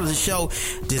any part of the show,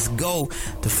 just go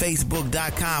to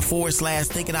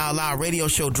facebook.com/Thinking Out Loud radio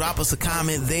show. Drop us a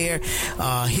comment there.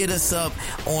 Hit us up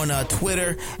on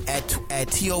Twitter at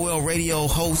TOL Radio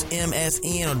Host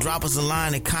MSN, or drop us a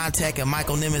line and contact at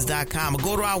michaelnimmons.com, or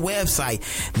go to our website.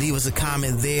 Leave us a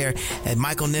comment there at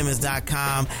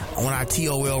michaelnimmons.com on our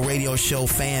TOL Radio Show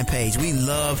fan page. We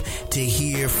love to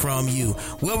hear from you.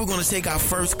 Well, we're going to take our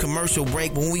first commercial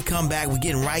break. When we come back, we're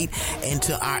getting right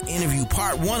into our interview,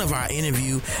 part one of our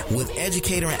interview with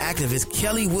educator and activist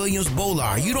Kelly Williams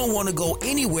Bolar. You don't want to go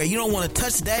anywhere. You don't want to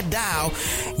touch that dial.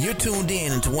 You're tuned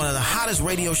in into one of the hottest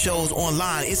radio shows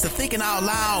online. It's the Thinking Out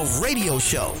Loud radio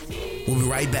show. We'll be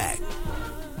right back.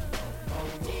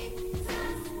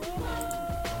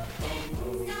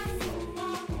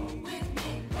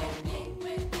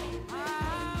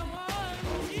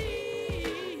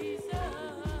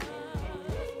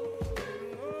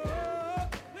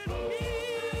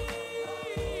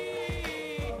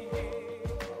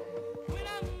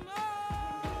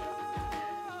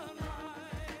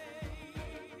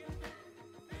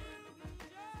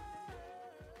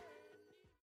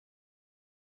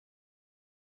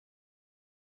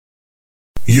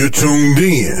 You're tuned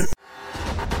in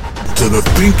to the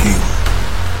Thinking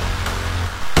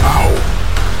Out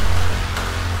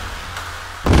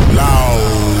Loud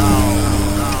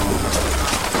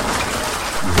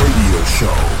radio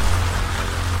show,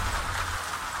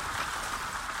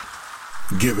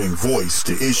 giving voice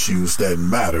to issues that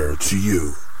matter to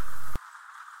you.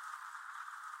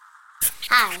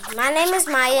 Hi, my name is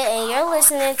Maya, and you're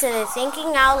listening to the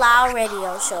Thinking Out Loud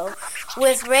radio show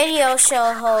with radio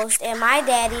show host and my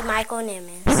daddy, Michael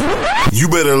Nimmons. You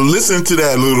better listen to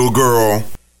that, little girl.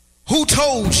 Who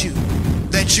told you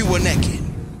that you were naked?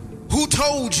 Who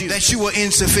told you that you were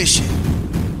insufficient?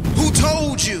 Who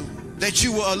told you that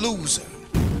you were a loser?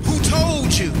 Who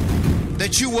told you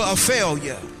that you were a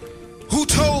failure? Who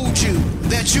told you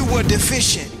that you were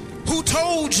deficient? Who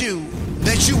told you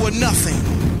that you were nothing?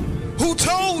 Who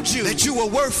told you that you were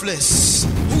worthless?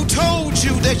 Who told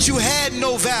you that you had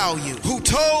no value? Who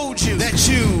told you that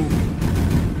you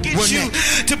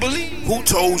to believe? Who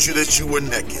Told You That You Were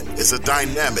Naked is a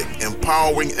dynamic,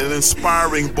 empowering, and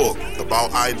inspiring book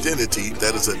about identity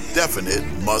that is a definite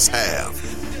must-have.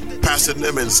 Pastor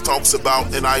Nimmons talks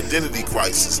about an identity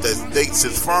crisis that dates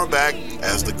as far back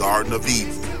as the Garden of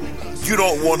Eden. You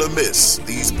don't want to miss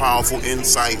these powerful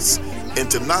insights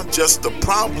into not just the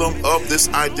problem of this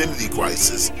identity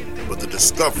crisis, but the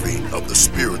discovery of the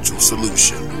spiritual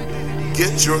solution.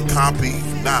 Get your copy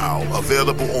now,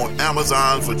 available on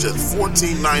Amazon for just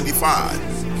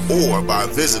 $14.95 or by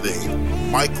visiting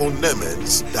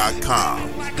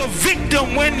michaelnimmons.com. Like a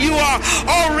victim when you are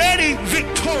already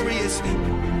victorious.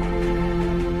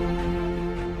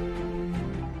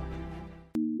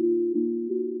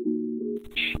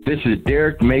 This is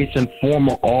Derek Mason,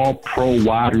 former All-Pro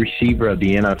wide receiver of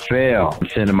the NFL. I'm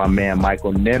sending my man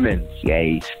Michael Nimmons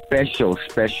a special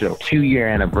 2-year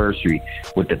anniversary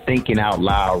with the Thinking Out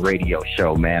Loud radio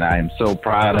show, man. I am so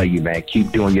proud of you, man.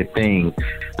 Keep doing your thing.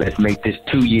 Let's make this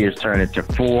 2 years turn into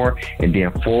 4, and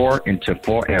then 4 into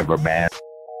forever, man.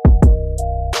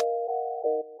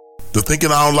 The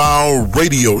Thinking Out Loud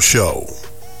radio show,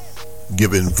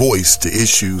 giving voice to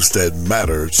issues that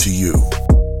matter to you.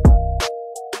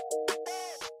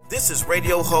 This is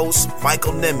radio host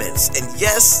Michael Nimmons, and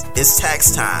yes, it's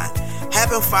tax time.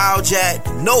 Haven't filed yet?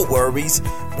 No worries.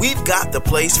 We've got the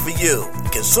place for you.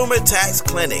 Consumer Tax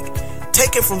Clinic.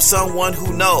 Take it from someone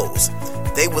who knows.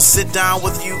 They will sit down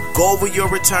with you, go over your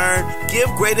return, give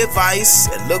great advice,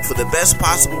 and look for the best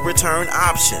possible return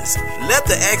options. Let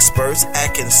the experts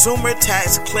at Consumer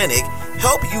Tax Clinic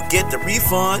help you get the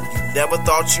refund you never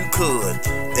thought you could.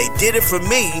 They did it for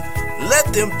me.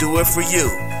 Let them do it for you.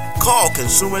 Call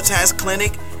Consumer Tax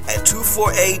Clinic at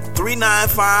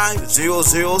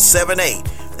 248-395-0078.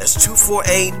 That's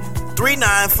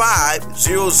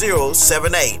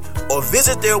 248-395-0078. Or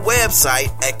visit their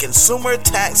website at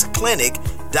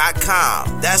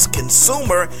consumertaxclinic.com. That's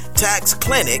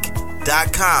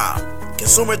consumertaxclinic.com.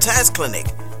 Consumer Tax Clinic,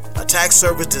 a tax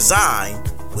service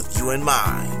designed with you in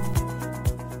mind.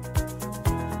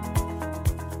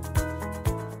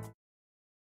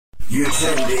 You're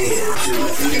tuned in to the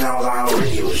Thinking Out Loud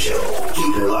radio show.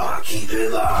 Keep it locked, keep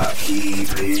it locked, keep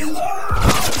it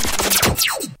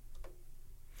locked.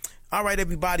 All right,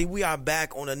 everybody, we are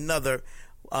back on another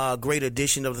great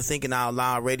edition of the Thinking Out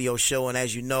Loud radio show. And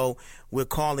as you know, we're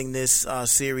calling this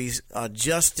series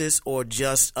Justice or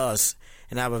Just Us.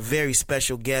 And I have a very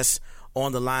special guest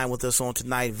on the line with us on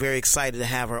tonight. Very excited to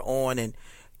have her on and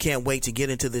can't wait to get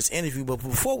into this interview. But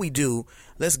before we do,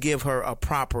 let's give her a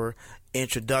proper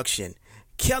introduction.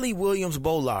 Kelly Williams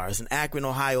Bolar is an Akron,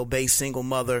 Ohio-based single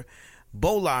mother.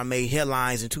 Bolar made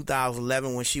headlines in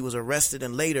 2011 when she was arrested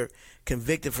and later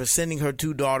convicted for sending her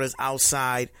 2 daughters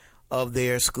outside of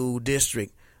their school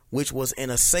district, which was in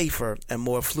a safer and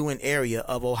more affluent area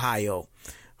of Ohio.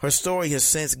 Her story has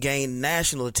since gained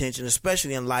national attention,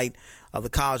 especially in light of the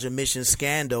college admissions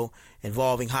scandal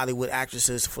involving Hollywood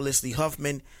actresses Felicity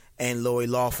Huffman and Lori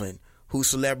Loughlin, whose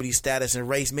celebrity status and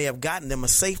race may have gotten them a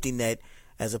safety net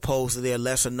as opposed to their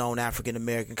lesser-known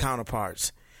African-American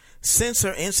counterparts. Since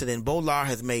her incident, Bolar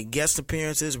has made guest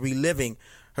appearances, reliving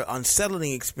her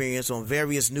unsettling experience on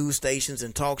various news stations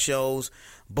and talk shows.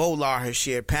 Bolar has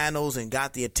shared panels and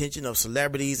got the attention of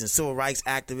celebrities and civil rights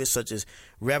activists such as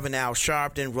Reverend Al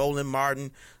Sharpton, Roland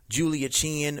Martin, Julia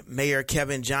Chien, Mayor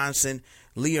Kevin Johnson,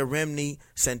 Leah Remini,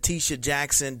 Santisha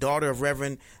Jackson, daughter of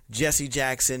Reverend Jesse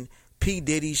Jackson, P.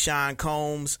 Diddy, Sean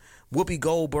Combs, Whoopi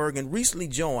Goldberg, and recently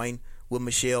joined with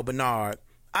Michelle Bernard.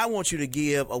 I want you to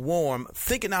give a warm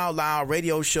Thinking Out Loud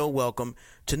radio show welcome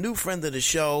to new friend of the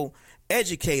show,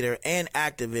 educator and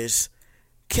activist,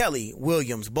 Kelly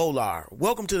Williams Bolar.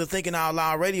 Welcome to the Thinking Out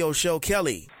Loud radio show,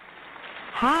 Kelly.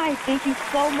 Hi, thank you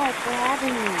so much for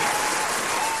having me.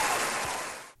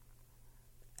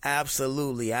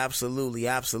 Absolutely, absolutely,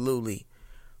 absolutely.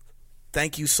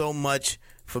 Thank you so much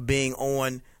for being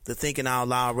on the Thinking Out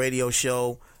Loud radio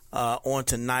show on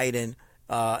tonight, and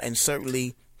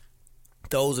certainly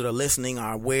those that are listening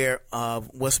are aware of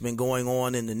what's been going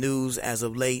on in the news as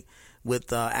of late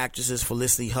with actresses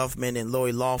Felicity Huffman and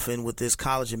Lori Loughlin with this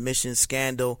college admissions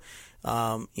scandal.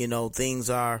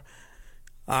 Things are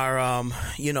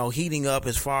heating up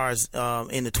as far as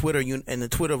in the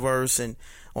Twitterverse and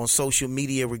on social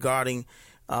media regarding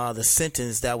the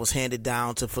sentence that was handed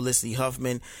down to Felicity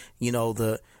Huffman.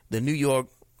 The New York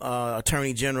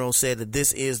Attorney General said that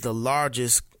this is the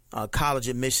largest college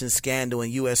admissions scandal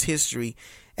in U.S. history,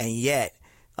 and yet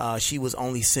she was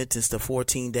only sentenced to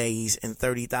 14 days and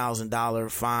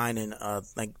 $30,000 fine and I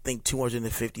think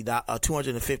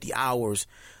 250 hours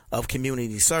of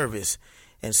community service.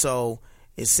 And so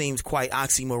it seems quite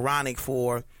oxymoronic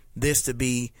for this to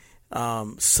be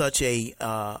such a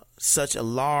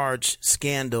large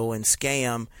scandal and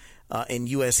scam in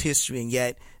U.S. history, and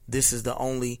yet this is the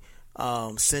only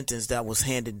sentence that was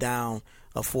handed down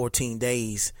of 14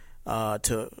 days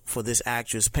for this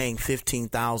actress, paying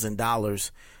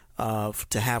 $15,000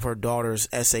 to have her daughter's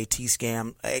SAT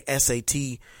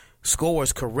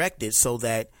scores corrected so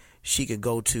that she could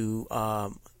go to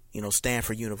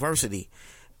Stanford University.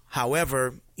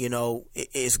 However,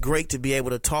 it's great to be able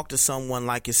to talk to someone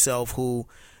like yourself who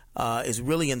is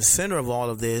really in the center of all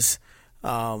of this,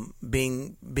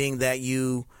 being that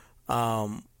you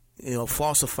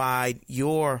falsified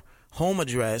your home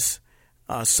address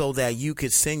so that you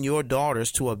could send your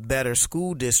daughters to a better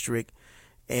school district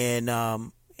and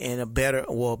a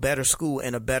better school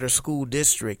in a better school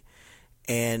district.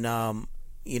 And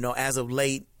as of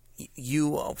late,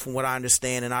 you, from what I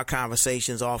understand in our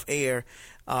conversations off air,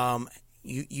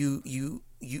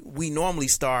 we normally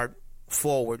start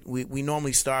forward. We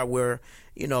normally start where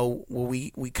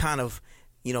we kind of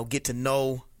get to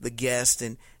know the guest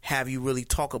and have you really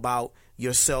talk about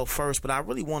yourself first. But I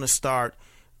really want to start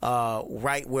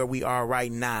right where we are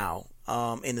right now,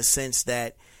 in the sense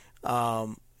that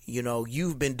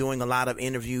you've been doing a lot of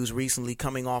interviews recently,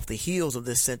 coming off the heels of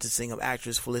this sentencing of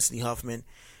actress Felicity Huffman,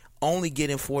 only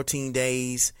getting 14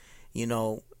 days.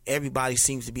 Everybody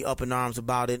seems to be up in arms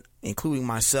about it, including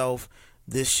myself.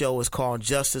 This show is called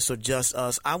Justice or Just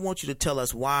Us. I want you to tell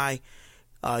us why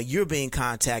you're being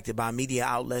contacted by media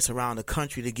outlets around the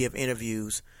country to give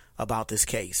interviews about this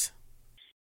case.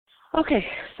 Okay,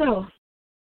 so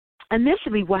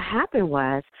initially what happened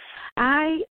was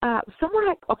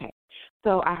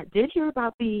so I did hear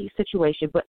about the situation,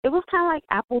 but it was kind of like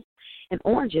apples and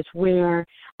oranges, where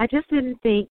I just didn't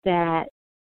think that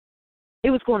it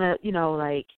was going to,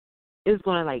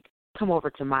 come over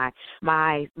to my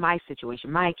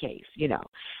situation, my case.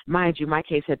 Mind you, my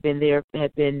case had been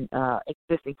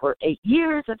existing for 8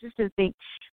 years. I just didn't think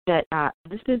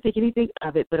anything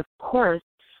of it. But of course,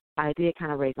 I did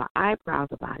kind of raise my eyebrows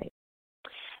about it.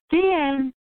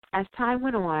 Then, as time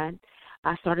went on,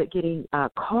 I started getting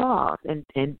calls,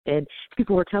 and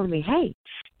people were telling me, "Hey,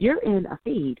 you're in a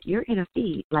feed,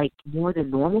 like more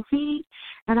than normal feed."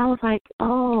 And I was like,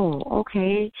 "Oh,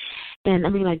 okay." And I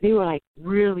mean, like, they were like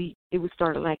really. It would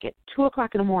start like at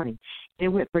 2:00 in the morning. It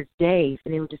went for days,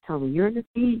 and they were just telling me, "You're in the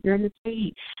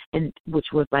feed," and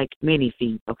which was like many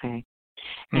feeds, okay.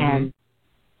 Mm-hmm. And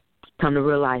come to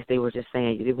realize, they were just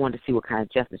saying they wanted to see what kind of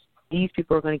justice these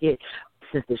people are going to get,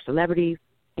 since they're celebrities.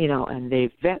 And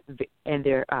they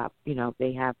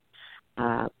have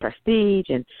prestige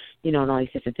and and all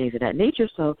these different things of that nature.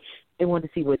 So they wanted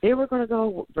to see where they were going to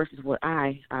go versus what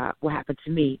happened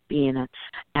to me, being an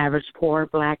average poor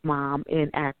black mom in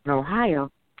Akron,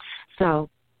 Ohio. So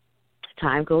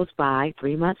time goes by.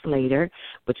 3 months later,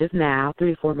 which is now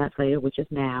 3 or 4 months later, which is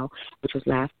now, which was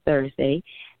last Thursday.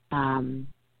 As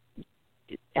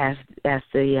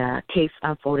the case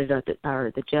unfolded, or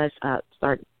the judge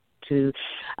started to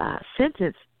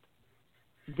sentence,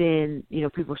 then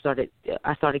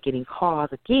I started getting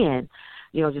calls again,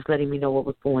 just letting me know what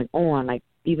was going on. Like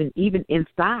even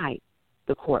inside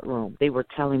the courtroom, they were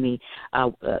telling me,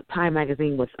 Time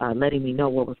Magazine was letting me know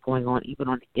what was going on, even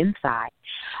on the inside,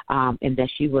 and that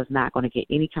she was not going to get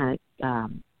any kind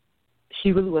of,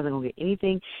 she really wasn't going to get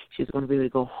anything. She was going to be able to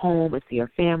go home and see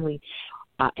her family,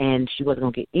 and she wasn't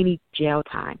going to get any jail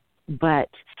time. But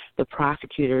the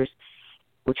prosecutors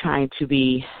were trying to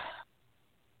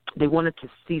they wanted to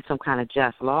see some kind of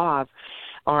just laws,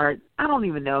 or I don't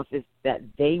even know if it's that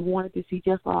they wanted to see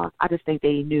just laws. I just think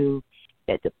they knew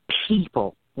that the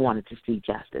people wanted to see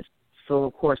justice. So,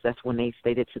 of course, that's when they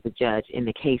stated to the judge, in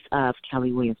the case of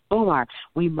Kelly Williams-Boullard,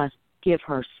 we must give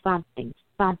her something.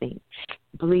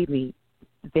 Believe me,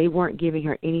 they weren't giving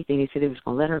her anything. They said they was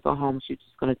going to let her go home. She was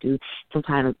just going to do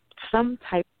some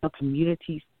type of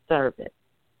community service.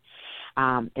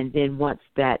 And then once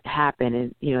that happened,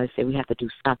 and they said we have to do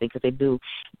something, because they knew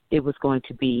it was going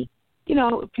to be,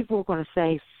 people were going to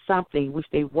say something, which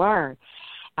they were,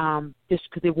 just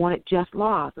because they wanted just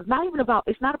laws. It's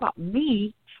not about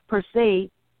me per se.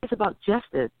 It's about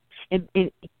justice and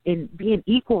being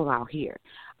equal out here,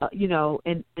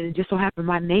 and it just so happened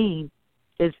my name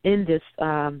is in this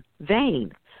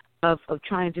vein of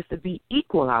trying just to be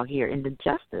equal out here in the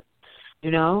justice,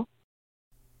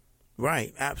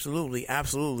 Right. Absolutely.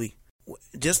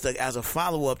 Just as a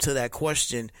follow-up to that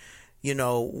question,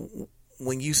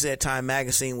 when you said Time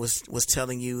Magazine was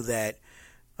telling you that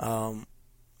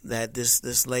that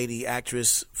this lady,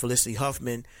 actress Felicity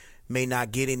Huffman, may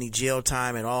not get any jail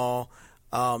time at all,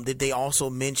 Did they also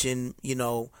mention,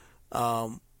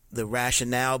 the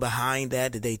rationale behind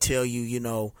that? Did they tell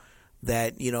you,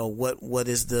 that, what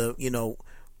is the,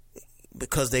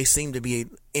 because they seem to be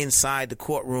inside the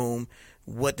courtroom,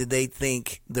 what did they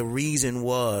think the reason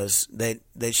was that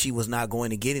she was not going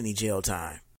to get any jail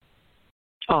time?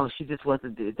 Oh, she just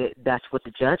wasn't. That's what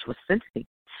the judge was sentencing.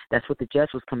 That's what the judge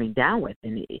was coming down with.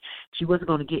 And she wasn't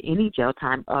going to get any jail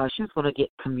time. She was going to get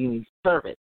community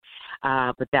service.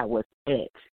 But that was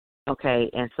it. Okay.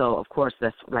 And so, of course,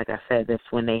 that's, like I said, that's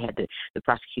when they had to, the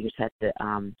prosecutors had to,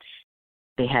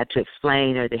 they had to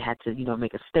explain, or they had to,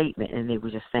 make a statement. And they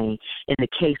were just saying, in the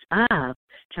case of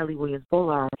Kelly Williams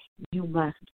Bullard, you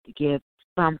must give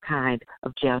some kind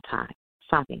of jail time,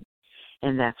 something.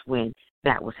 And that's when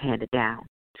that was handed down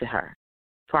to her.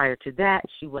 Prior to that,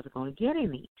 she wasn't going to get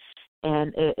any.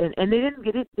 And they didn't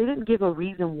get it. They didn't give a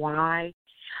reason why.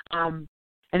 And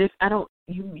if I don't,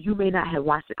 you may not have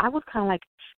watched it. I was kind of like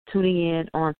tuning in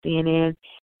on CNN,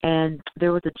 and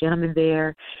there was a gentleman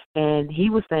there, and he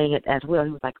was saying it as well.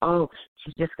 He was like, "Oh,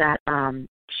 she just got,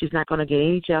 she's not going to get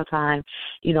any jail time,"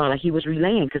 like he was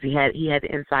relaying, because he had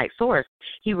the inside source.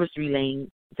 He was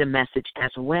relaying the message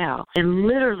as well. And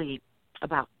literally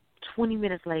about 20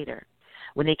 minutes later,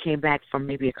 when they came back from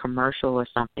maybe a commercial or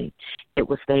something, it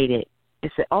was stated.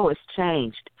 It said, "Oh, it's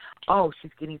changed. Oh,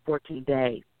 she's getting 14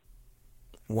 days."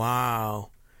 Wow.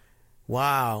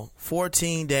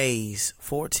 14 days,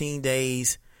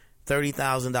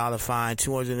 $30,000 fine,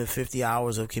 250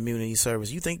 hours of community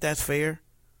service. You think that's fair?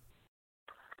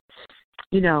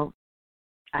 I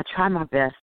try my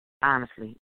best,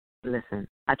 honestly. Listen,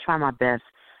 I try my best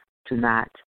to not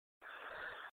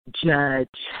judge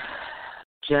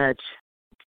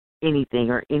anything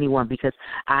or anyone, because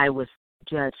I was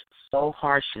judged so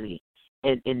harshly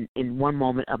in one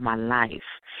moment of my life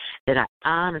that I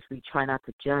honestly try not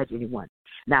to judge anyone.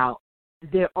 Now,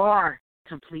 there are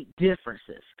complete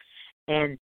differences,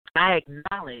 and I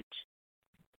acknowledge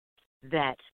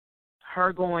that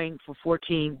her going for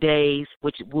 14 days,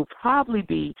 which will probably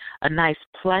be a nice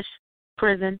plush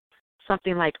prison,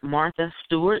 something like Martha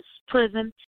Stewart's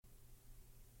prison.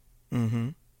 Mm-hmm.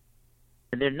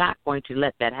 They're not going to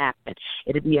let that happen.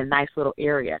 It'll be a nice little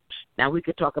area. Now, we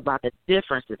could talk about the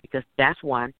differences, because that's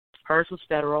one. Hers was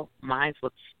federal. Mine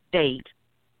was state.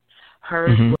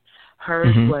 Hers was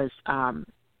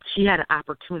she had an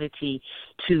opportunity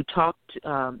to talk to,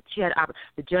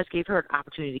 the judge gave her an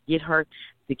opportunity to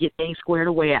get things squared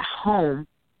away at home.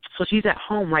 So she's at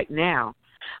home right now,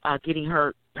 getting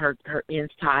her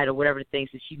ends tied, or whatever the things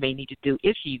that she may need to do,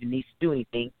 if she even needs to do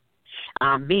anything.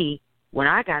 When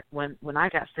I got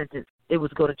sentenced, it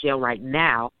was go to jail right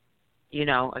now. I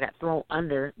got thrown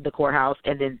under the courthouse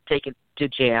and then taken to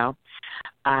jail.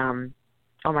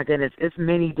 Oh my goodness, it's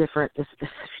many different. If you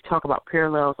talk about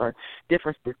parallels or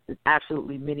differences, it's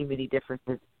absolutely many, many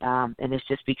differences, and it's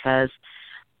just because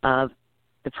of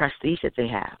the prestige that they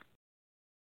have.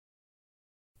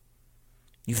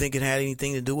 You think it had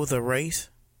anything to do with her race?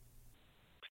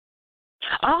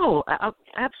 Oh, I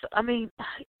mean,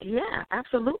 yeah,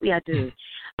 absolutely, I do.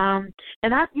 And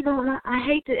I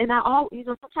hate to, and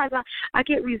sometimes I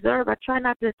get reserved. I try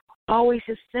not to always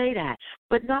just say that,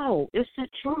 but no, it's the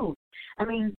truth. I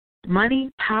mean,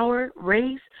 money, power,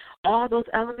 race, all those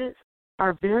elements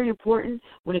are very important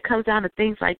when it comes down to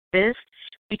things like this,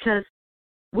 because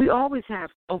we always have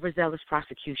overzealous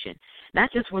prosecution.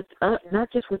 Not just with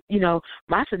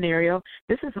my scenario.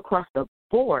 This is across the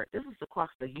board. This is across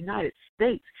the United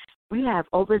States. We have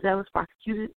overzealous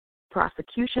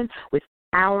prosecution with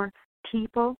our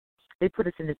people. They put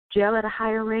us in the jail at a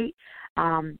higher rate,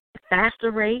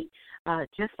 faster rate,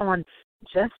 just on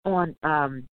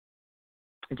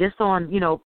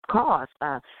cause.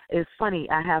 It's funny.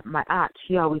 I have my aunt.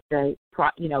 She always say,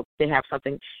 they have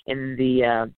something in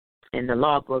the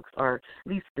law books, or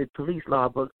at least the police law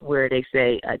books, where they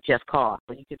say just cause.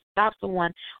 So you can stop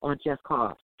someone on just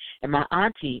cause. And my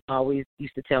auntie always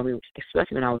used to tell me,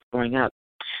 especially when I was growing up,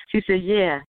 she said,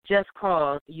 "Yeah, just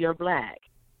cause you're black."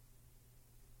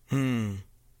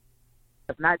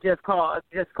 It's not just cause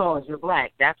you're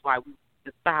black. That's why we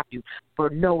to stop you for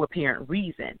no apparent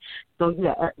reason. So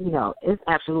yeah, it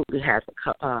absolutely has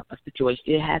a situation.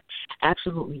 It has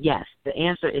absolutely, yes. The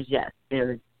answer is yes.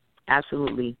 There is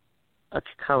absolutely a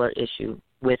color issue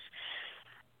with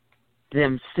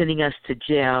them sending us to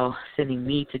jail, sending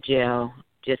me to jail.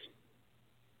 Just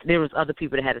there was other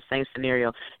people that had the same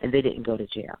scenario and they didn't go to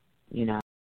jail.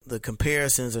 The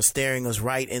comparisons are staring us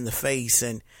right in the face,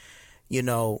 and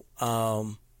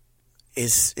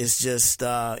it's just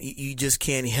you just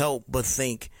can't help but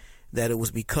think that it was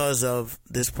because of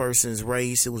this person's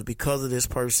race, it was because of this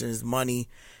person's money,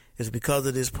 It's because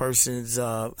of this person's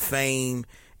fame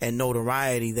and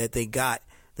notoriety that they got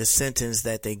the sentence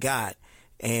that they got.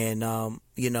 And,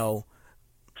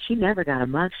 she never got a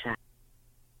mugshot.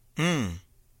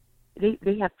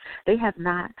 They have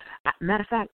not. Matter of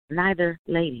fact, neither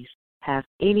ladies have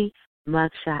any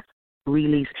mugshot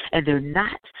release, and they're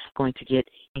not going to get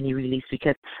any release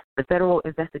because the federal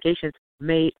investigations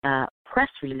made a press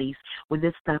release when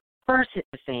this stuff first hit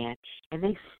the fan, and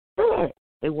they said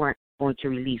they weren't going to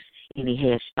release any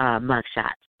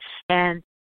mugshots. And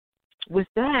with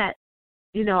that,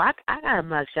 I got a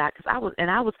mugshot because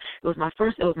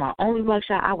it was my only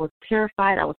mugshot. I was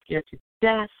terrified. I was scared to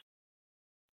death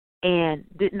and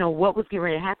didn't know what was getting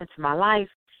ready to happen to my life.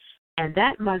 And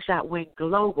that mugshot went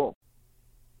global.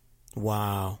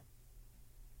 Wow.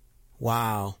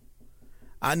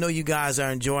 I know you guys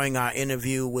are enjoying our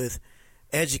interview with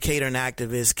educator and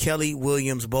activist Kelly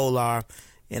Williams Bolar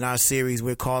in our series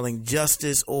we're calling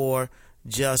Justice or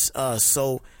Just Us.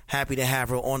 So happy to have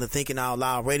her on the Thinking Out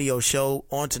Loud radio show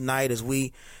on tonight as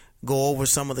we go over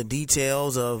some of the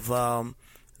details of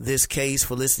this case,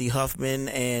 Felicity Huffman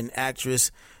and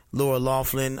actress Laura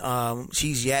Loughlin.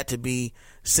 She's yet to be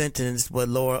sentenced, but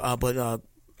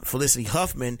Felicity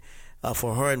Huffman,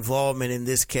 for her involvement in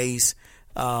this case,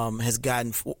 has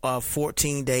gotten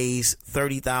 14 days,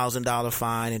 $30,000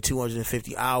 fine, and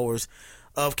 250 hours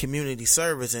of community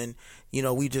service. And,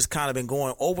 we've just kind of been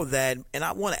going over that. And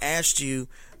I want to ask you,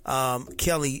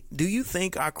 Kelly, do you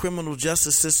think our criminal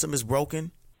justice system is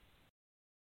broken?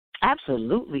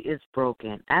 Absolutely, it's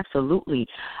broken. Absolutely.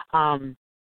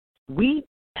 We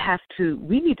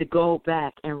need to go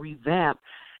back and revamp,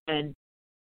 and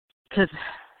because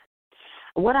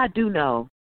what I do know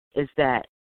is that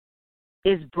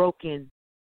it's broken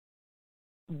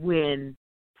when,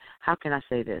 how can I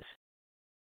say this?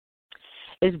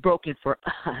 It's broken for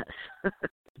us.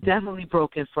 Definitely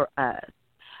broken for us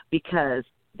because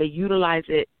they utilize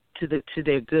it to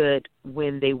their good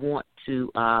when they want to.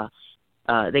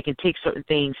 They can take certain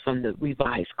things from the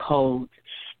revised codes,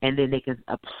 and then they can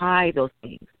apply those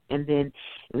things. And then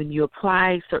when you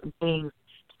apply certain things,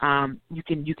 you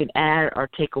can add or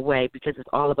take away because it's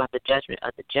all about the judgment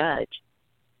of the judge,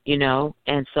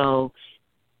 And so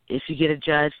if you get a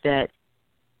judge that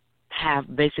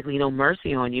have basically no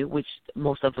mercy on you, which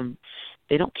most of them,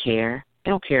 they don't care.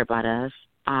 They don't care about us.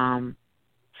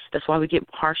 That's why we get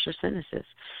harsher sentences.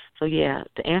 So, yeah,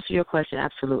 to answer your question,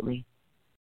 absolutely.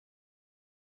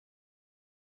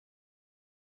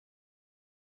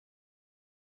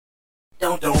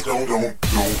 Don't touch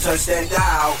that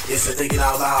dial. It's the Thinking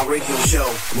Out Loud radio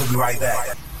show. We'll be right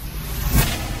back.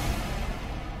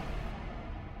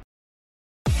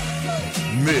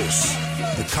 Miss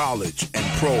the college and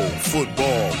pro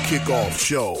football kickoff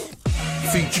show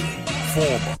featuring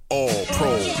former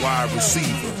all-pro wide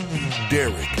receiver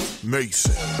Derek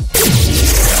Mason.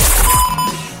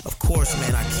 Of course,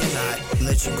 man, I cannot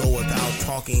let you go without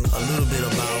talking a little bit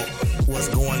about what's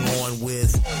going on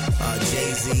with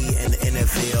Jay-Z and the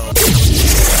NFL.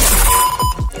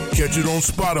 Catch it on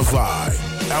Spotify,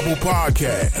 Apple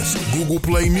Podcasts, Google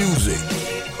Play Music,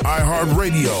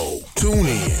 iHeartRadio,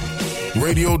 TuneIn,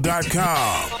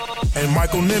 Radio.com, and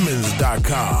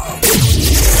MichaelNimmons.com.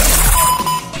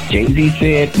 Jay-Z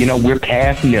said, we're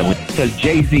past kneeling. Because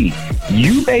Jay-Z,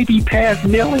 you may be past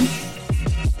kneeling,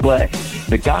 but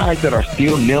the guys that are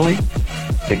still kneeling,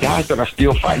 the guys that are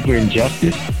still fighting for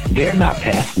injustice, they're not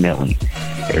past kneeling.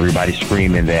 Everybody's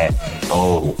screaming that,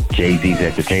 Jay-Z's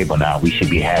at the table now. We should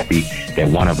be happy that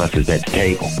one of us is at the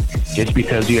table. Just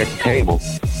because you're at the table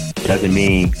doesn't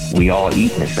mean we all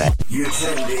eating the same. You're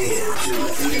tuned in to the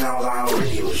Thinking Out Loud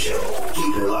radio show.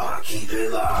 Keep it locked, keep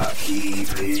it locked, keep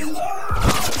it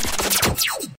locked.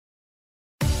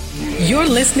 You're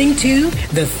listening to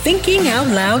the Thinking Out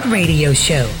Loud radio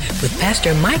show with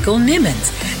Pastor Michael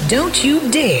Nimmons. Don't you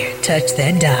dare touch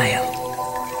that dial.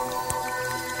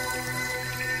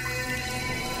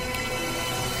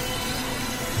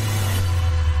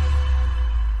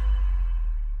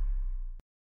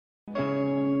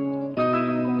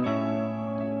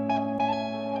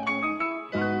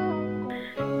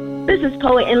 This is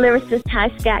poet and lyricist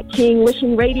Ty Scott King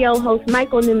wishing radio host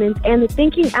Michael Nimmons and the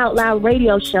Thinking Out Loud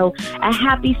radio show a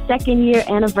happy 2nd year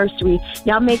anniversary.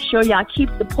 Y'all make sure y'all keep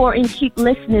supporting, keep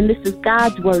listening. This is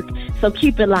God's work, so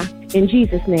keep it locked in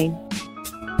Jesus' name.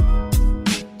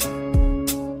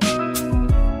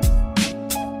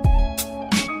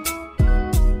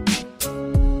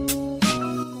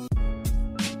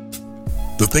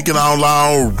 The Thinking Out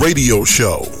Loud radio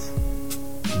show,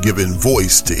 giving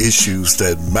voice to issues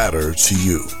that matter to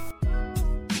you.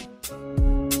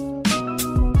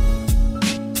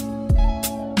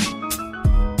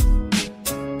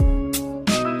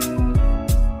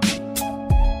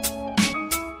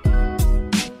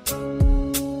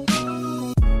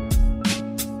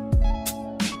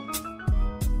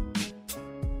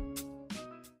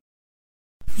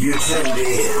 You're tuned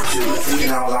in to the Thinking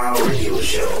Out Loud radio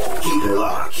show. Keep it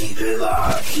locked, keep it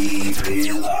locked, keep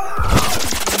it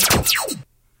locked.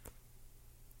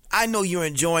 I know you're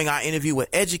enjoying our interview with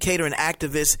educator and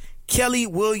activist Kelly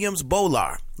Williams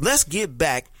Bolar. Let's get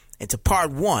back into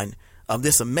part one of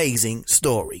this amazing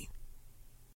story.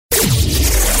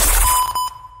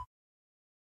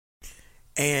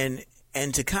 And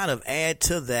to kind of add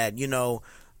to that, you know,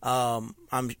 I'm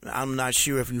not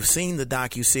sure if you've seen the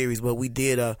docuseries, but we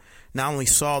did not only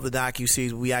saw the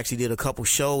docuseries, we actually did a couple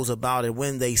shows about it,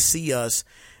 When They See Us,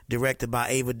 directed by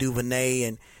Ava DuVernay,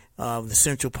 and the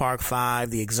Central Park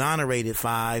Five, the Exonerated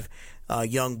Five,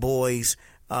 young boys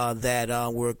that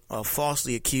were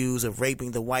falsely accused of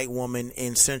raping the white woman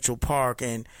in Central Park,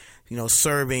 and you know,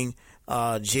 serving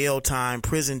jail time,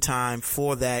 prison time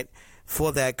for that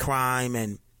crime.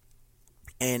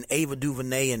 And Ava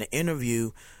DuVernay in the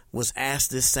interview was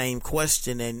asked this same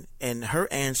question, and her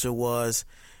answer was,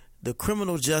 the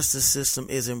criminal justice system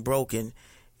isn't broken.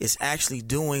 It's actually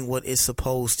doing what it's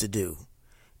supposed to do.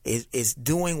 It's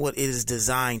doing what it is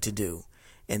designed to do,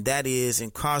 and that is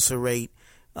incarcerate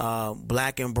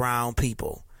black and brown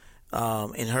people.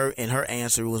 And her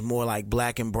answer was more like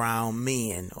black and brown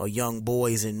men, or young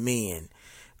boys and men.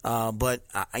 But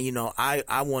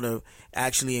I want to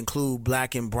actually include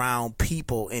black and brown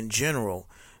people in general,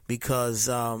 because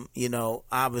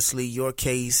obviously your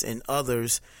case and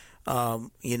others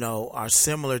are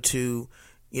similar to,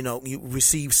 you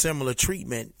receive similar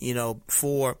treatment,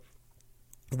 for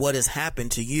what has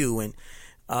happened to you.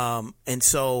 And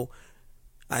so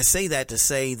I say that to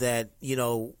say that,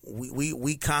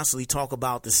 we constantly talk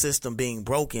about the system being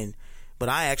broken, but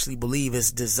I actually believe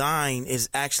its design is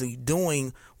actually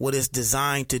doing what it's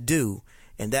designed to do,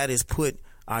 and that is put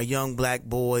our young black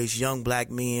boys, young black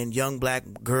men, young black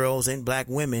girls, and black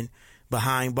women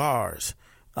behind bars.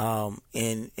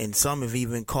 And some have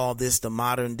even called this the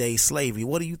modern day slavery.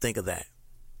 What do you think of that?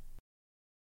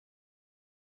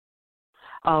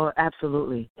 Oh,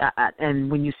 absolutely. And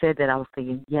when you said that, I was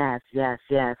thinking, yes.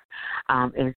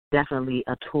 It's definitely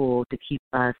a tool to keep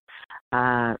us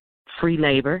free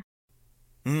labor,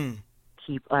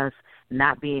 keep us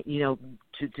not being,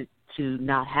 to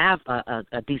not have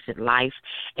a decent life,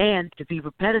 and to be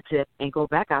repetitive and go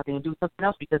back out there and do something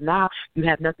else, because now you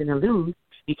have nothing to lose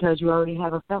because you already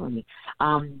have a felony.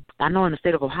 I know in the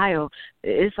state of Ohio,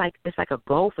 it's like a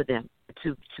goal for them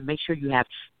to make sure you have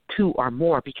 2 or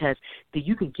more, because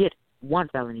you can get 1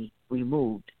 felony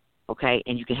removed, okay,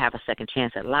 and you can have a second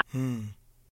chance at life.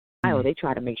 Ohio, they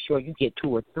try to make sure you get 2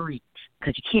 or 3,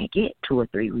 because you can't get 2 or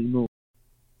 3 removed.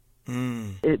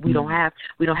 We don't have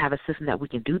a system that we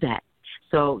can do that.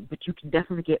 So, but you can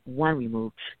definitely get 1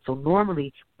 removed. So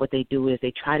normally what they do is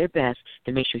they try their best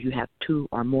to make sure you have 2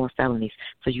 or more felonies,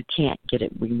 so you can't get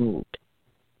it removed.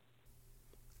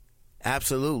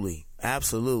 Absolutely.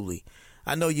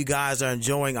 I know you guys are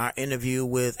enjoying our interview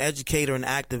with educator and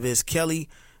activist Kelly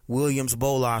Williams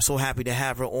Bolar. So happy to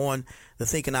have her on the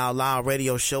Thinking Out Loud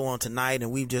radio show on tonight.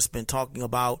 And we've just been talking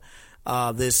about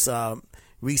this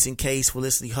recent case,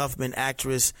 Felicity Huffman,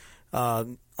 actress,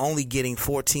 only getting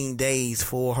 14 days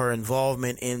for her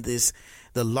involvement in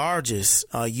the largest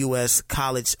U.S.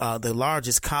 college, the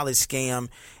largest college scam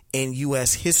in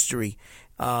U.S. history.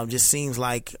 Just seems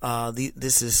like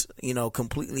this is,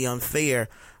 completely unfair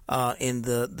in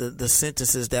the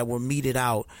sentences that were meted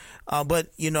out. But,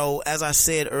 as I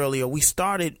said earlier, we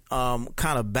started kind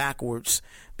of backwards,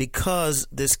 because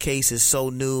this case is so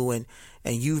new, and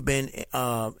you've been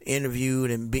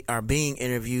interviewed and are being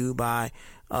interviewed by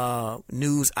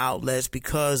news outlets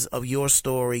because of your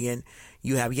story, and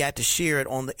you have yet to share it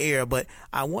on the air. But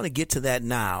I want to get to that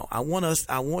now. I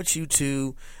want you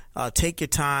to take your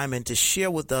time and to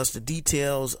share with us the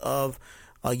details of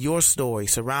your story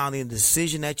surrounding the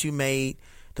decision that you made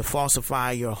to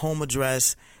falsify your home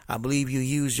address. I believe you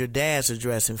used your dad's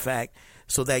address, in fact,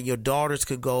 so that your daughters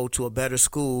could go to a better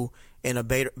school in a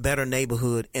better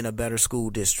neighborhood in a better school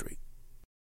district.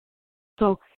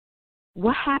 So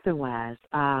what happened was,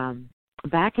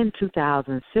 back in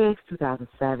 2006,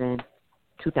 2007,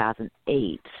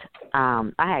 2008,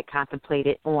 I had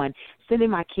contemplated on sending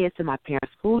my kids to my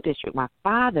parents' school district. My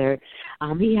father,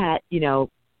 he had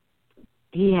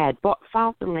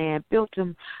found the land, built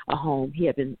him a home.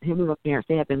 Him and my parents,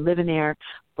 they had been living there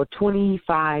for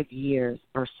 25 years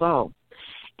or so.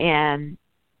 And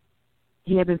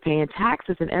he had been paying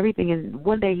taxes and everything. And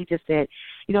one day he just said,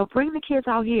 bring the kids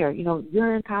out here.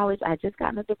 You're in college. I had just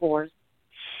gotten a divorce.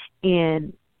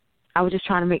 And I was just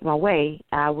trying to make my way.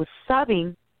 I was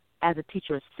subbing as a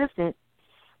teacher assistant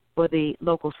for the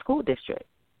local school district.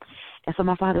 And so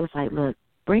my father was like, look,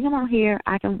 bring them out here.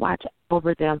 I can watch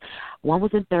over them. One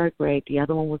was in 3rd grade. The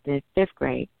other one was in 5th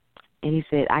grade. And he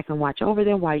said, I can watch over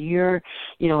them while you're,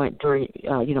 during,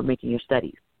 making your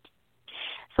studies.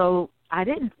 So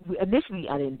initially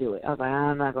I didn't do it. I was like,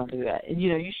 I'm not going to do that. And,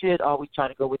 you should always try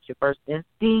to go with your first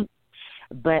instinct.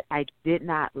 But I did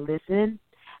not listen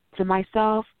to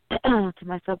myself, to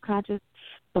my subconscious.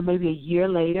 So maybe a year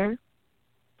later,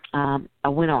 I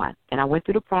went on. And I went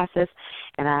through the process,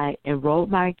 and I enrolled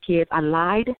my kids. I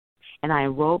lied, and I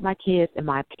enrolled my kids in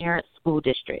my parents' school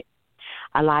district.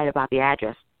 I lied about the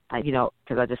address.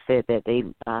 Because I just said that they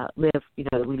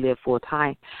that we live full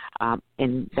time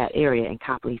in that area, in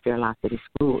Copley Fairlawn City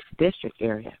School District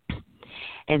area.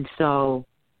 And so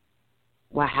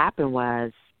what happened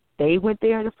was they went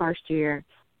there the first year,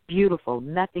 beautiful,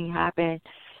 nothing happened,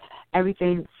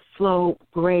 everything flowed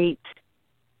great.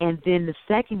 And then the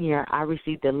second year I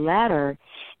received a letter,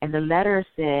 and the letter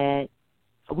said,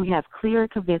 we have clear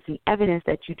and convincing evidence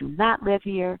that you do not live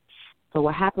here. So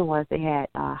what happened was they had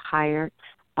hired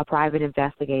a private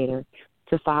investigator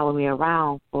to follow me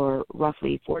around for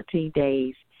roughly 14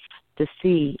 days to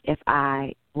see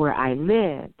where I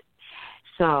lived.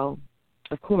 So,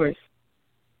 of course,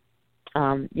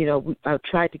 I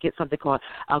tried to get something called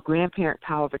a grandparent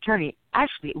power of attorney.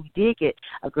 Actually, we did get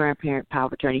a grandparent power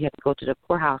of attorney. You have to go to the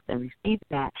courthouse and receive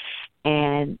that.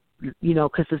 And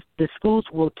because the schools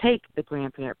will take the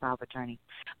grandparent power of attorney.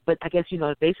 But I guess,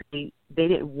 basically they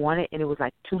didn't want it, and it was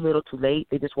like too little too late.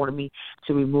 They just wanted me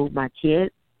to remove my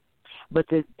kids. But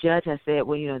the judge has said,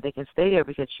 well, they can stay there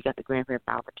because she got the grandparent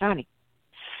power of attorney.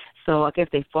 So I guess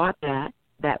they fought that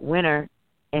winter,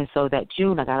 and so that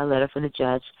June I got a letter from the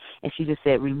judge, and she just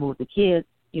said remove the kids,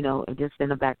 and just send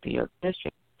them back to your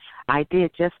district. I did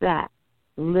just that,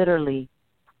 literally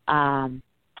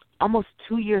almost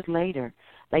 2 years later.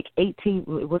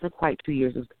 It wasn't quite 2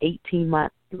 years, it was 18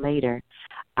 months later,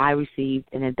 I received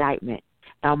an indictment.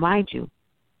 Now, mind you,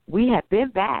 we had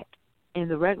been back in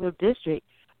the regular district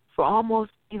for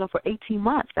almost, for 18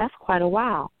 months. That's quite a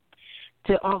while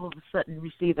to all of a sudden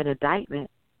receive an indictment.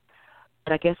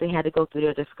 But I guess they had to go through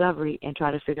their discovery and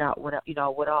try to figure out what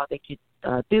all they could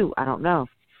do. I don't know.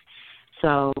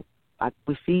 So I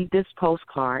received this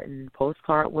postcard, and the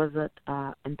postcard was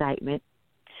an indictment.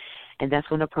 And that's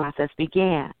when the process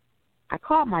began. I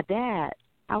called my dad.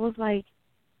 I was like,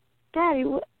 Daddy,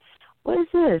 what is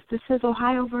this? This says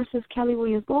Ohio versus Kelly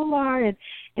Williams Boulevard.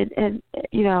 And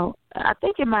I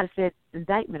think it might have said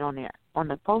indictment on there, on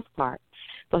the postcard.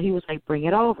 So he was like, bring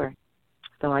it over.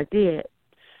 So I did.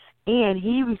 And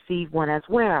he received one as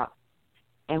well.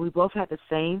 And we both had the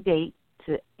same date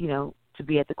to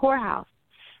be at the courthouse.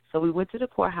 So we went to the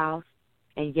courthouse,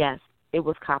 and yes, it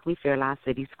was Copley Fairlawn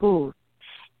City Schools.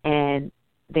 And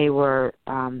they were,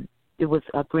 it was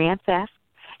a grand theft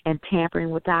and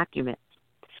tampering with documents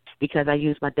because I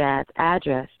used my dad's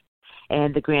address.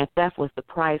 And the grand theft was the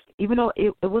price, even though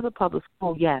it was a public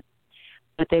school, yes.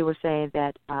 But they were saying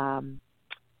that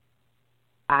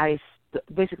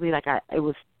it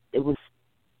was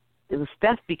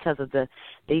theft because of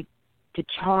they could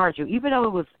charge you, even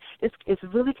though it's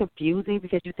really confusing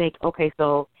because you think, okay,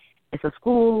 so it's a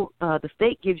school, the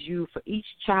state gives you for each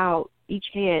child, each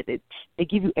head, they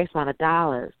give you X amount of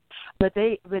dollars. But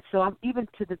so even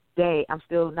to this day, I'm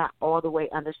still not all the way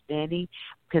understanding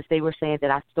because they were saying that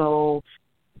I stole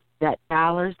that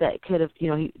dollars that could have,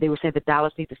 they were saying the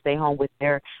dollars need to stay home with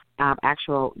their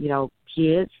actual,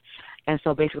 kids. And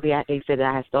so basically they said that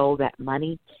I had stole that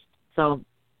money. So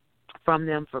from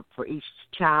them for each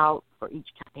child, for each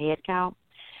head count.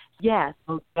 Yeah,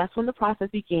 so that's when the process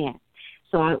began.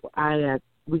 So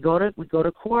we go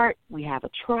to court. We have a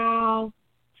trial,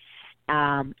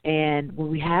 and when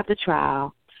we have the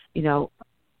trial, oh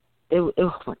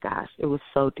my gosh, it was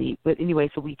so deep. But anyway,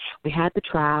 so we had the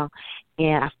trial,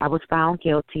 and I was found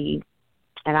guilty,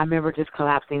 and I remember just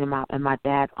collapsing in my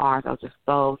dad's arms. I was just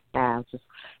so sad. I was just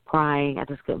crying. I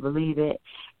just couldn't believe it.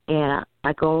 And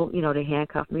I go, they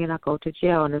handcuff me, and I go to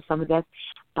jail. And then some of that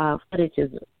footage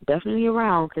is definitely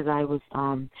around because I was,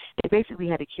 they basically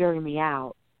had to carry me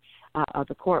out of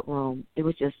the courtroom. It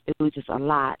was just a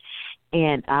lot.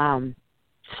 And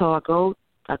so I go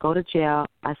to jail.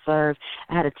 I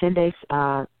had a 10-day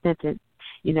sentence,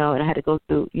 and I had to go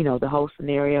through, the whole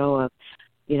scenario of,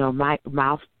 my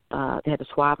mouth. They had to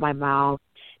swab my mouth.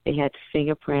 They had to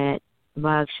fingerprint,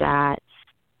 mugshot.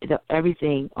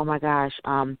 Everything. Oh my gosh.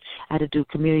 I had to do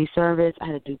community service. I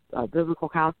had to do biblical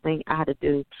counseling. I had to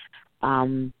do,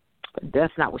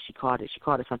 that's not what she called it. She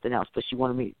called it something else, but she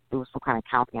wanted me, there was some kind of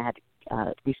counseling I had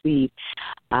to receive.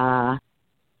 Now,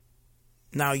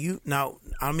 I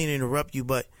don't mean to interrupt you,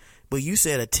 but you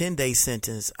said a 10-day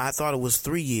sentence. I thought it was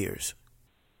 3 years.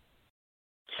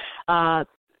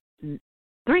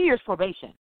 3 years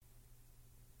probation.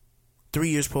 3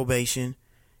 years probation,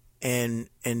 and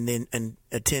then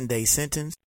a 10-day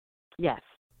sentence. Yes.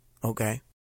 Okay.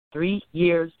 3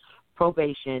 years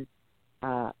probation,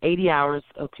 80 hours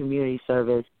of community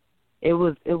service. It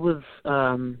was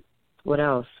what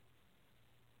else?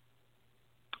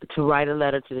 To write a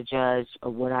letter to the judge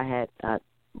of what I had,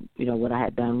 what I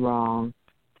had done wrong,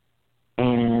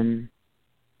 and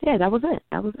yeah, that was it.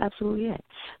 That was absolutely it.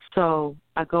 So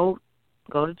I go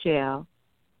to jail,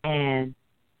 and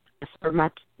I serve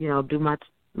do my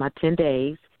 10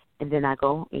 days, and then I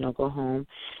go home,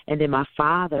 and then my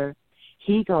father,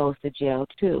 he goes to jail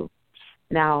too.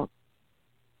 Now,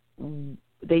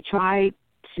 they tried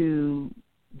to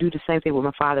do the same thing with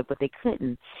my father, but they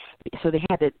couldn't. So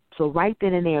right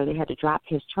then and there, they had to drop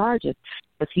his charges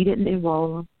because he didn't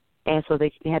enroll them, and so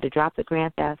they had to drop the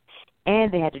grand theft,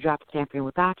 and they had to drop the tampering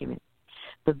with documents.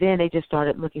 So then they just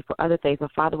started looking for other things. My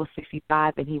father was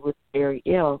 65, and he was very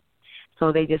ill,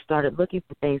 so they just started looking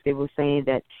for things. They were saying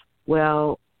that,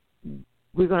 well,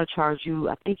 we're going to charge you,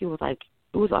 I think it was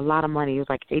a lot of money. It was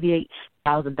like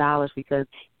 $88,000 because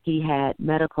he had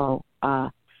medical,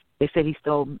 they said he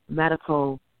stole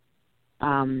medical,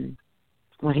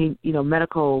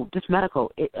 medical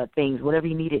things, whatever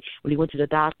he needed when he went to the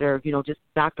doctor, just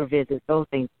doctor visits, those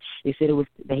things. They said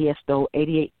that he had stole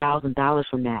 $88,000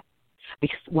 from that.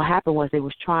 Because what happened was they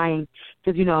was trying,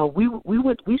 because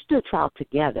we stood trial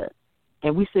together,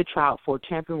 and we stood trial for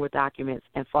tampering with documents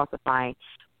and falsifying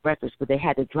records, but they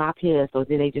had to drop his, so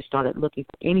then they just started looking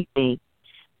for anything.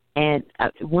 And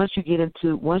once you get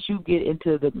into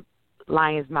the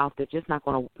lion's mouth, they're just not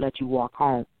going to let you walk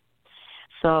home.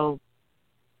 So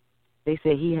they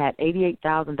said he had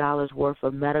 $88,000 worth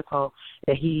of medical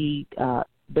that he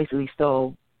basically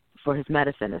stole for his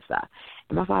medicine and stuff.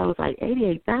 And my father was like,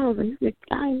 $88,000? He said,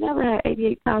 I ain't never had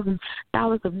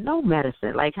 $88,000 of no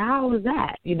medicine. Like, how was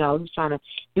that? He was trying to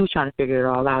figure it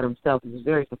all out himself. He was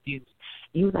very confused.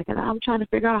 He was like, I'm trying to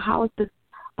figure out how is this,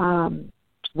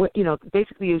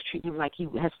 basically he was treating him like he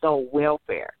had stole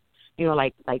welfare,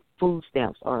 like food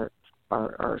stamps or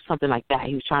something like that.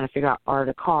 He was trying to figure out, or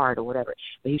the card or whatever.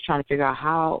 But he was trying to figure out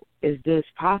how is this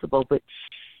possible. But,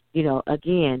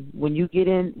 again, when you get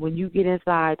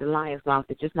inside the lion's mouth,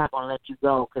 they're just not going to let you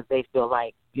go because they feel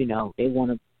like, they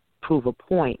want to prove a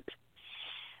point.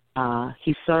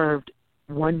 He served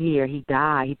 1 year. He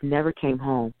died. He never came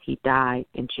home. He died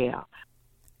in jail.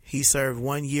 He served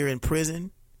 1 year in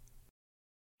prison?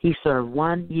 He served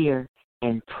 1 year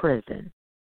in prison.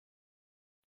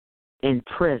 In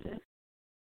prison.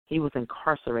 He was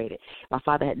incarcerated. My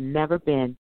father had never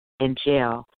been in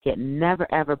jail. He had never,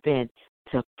 ever been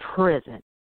to prison,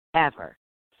 ever.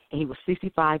 And he was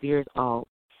 65 years old.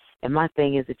 And my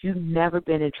thing is, if you've never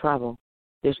been in trouble,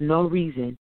 there's no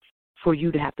reason for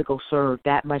you to have to go serve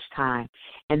that much time.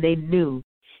 And they knew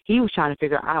he was trying to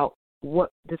figure out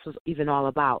what this was even all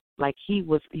about. Like, he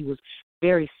was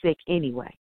very sick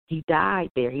anyway. He died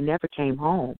there. He never came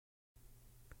home.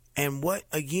 And what,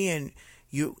 again,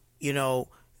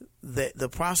 the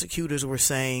prosecutors were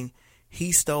saying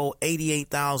he stole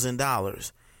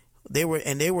 $88,000. They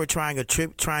were trying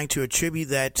to attribute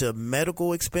that to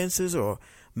medical expenses or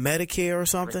Medicare or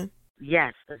something.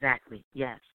 Yes, exactly.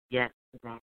 Yes,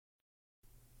 exactly.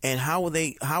 And how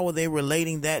were they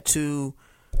relating that to?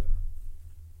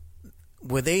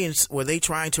 Were they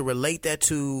trying to relate that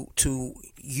to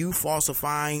you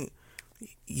falsifying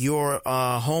your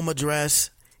home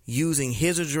address using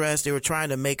his address? They were trying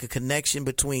to make a connection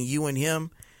between you and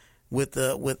him with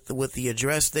the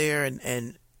address there,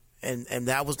 and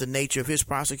that was the nature of his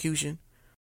prosecution.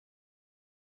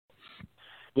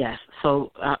 Yes.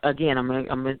 So again, I'm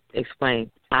gonna explain.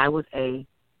 I was A,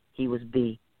 he was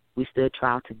B. We stood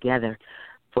trial together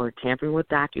for tampering with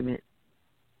documents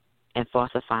and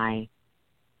falsifying.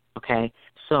 Okay,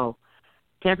 so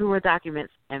tampering with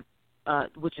documents and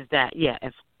which is that, yeah,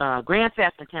 grand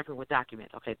theft and tampering with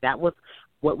documents. Okay, that was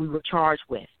what we were charged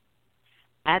with.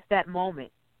 At that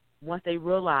moment, once they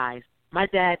realized my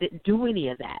dad didn't do any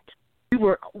of that,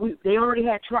 they already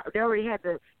had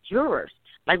the jurors.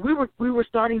 Like, we were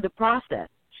starting the process.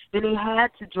 Then they had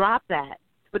to drop that,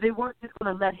 but they weren't just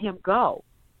going to let him go.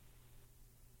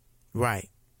 Right.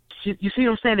 You see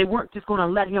what I'm saying? They weren't just going to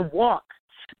let him walk.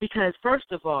 Because,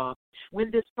 first of all, when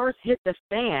this first hit the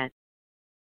fan,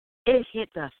 it hit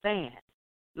the fan.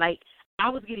 Like, I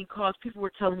was getting calls. People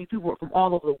were telling me, people from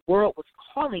all over the world was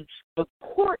calling the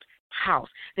courthouse.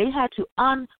 They had to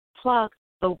unplug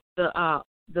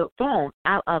the phone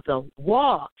out of the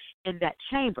wall in that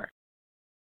chamber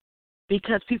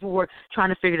because people were trying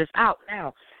to figure this out.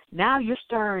 Now you're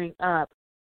stirring up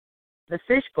the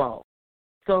fishbowl.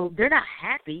 So they're not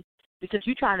happy because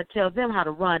you're trying to tell them how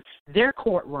to run their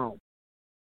courtroom.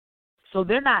 So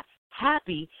they're not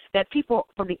happy that people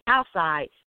from the outside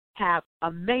have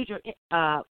a major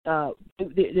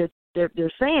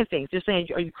they're saying things. They're saying,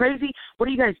 are you crazy? What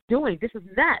are you guys doing? This is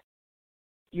nuts.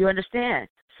 You understand?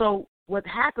 So what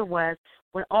happened was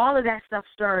when all of that stuff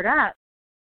stirred up,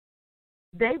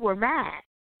 they were mad.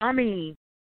 I mean,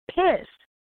 pissed.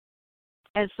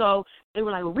 And so they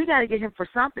were like, well, we got to get him for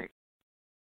something.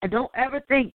 And don't ever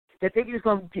think that they're just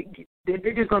going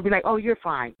to be like, oh, you're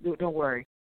fine. Don't worry.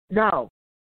 No.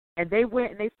 And they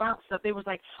went and they found stuff. They was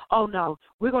like, oh, no,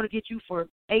 we're going to get you for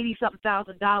 $80-something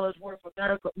thousand worth of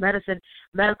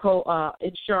medical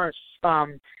insurance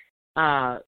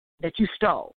that you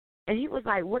stole. And he was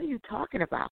like, what are you talking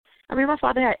about? I mean, my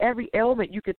father had every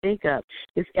ailment you could think of.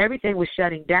 Everything was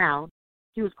shutting down.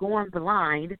 He was going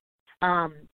blind.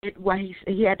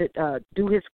 He had to do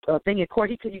his thing in court.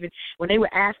 He couldn't even, when they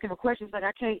would ask him a question, he was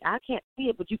like, I can't see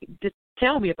it, but you can just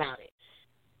tell me about it.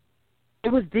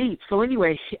 It was deep. So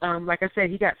anyway, like I said,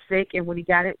 he got sick, and when he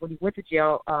went to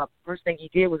jail, first thing he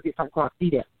did was get something called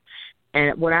C-Dip.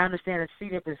 And what I understand is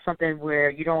C-Dip is something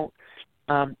where you don't,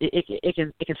 it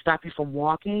can stop you from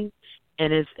walking,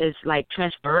 and it's like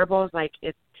transferable. It's like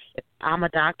if I'm a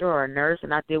doctor or a nurse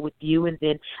and I deal with you, and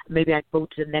then maybe I go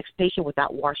to the next patient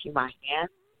without washing my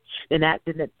hands, then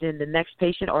the next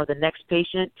patient or the next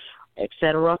patient, et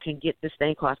cetera, can get this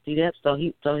thing called C-Dip. So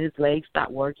his legs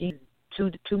stopped working. 2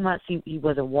 months he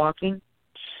wasn't walking.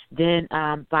 Then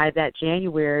by that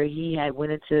January he had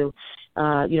went into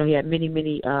he had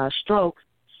many strokes,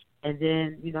 and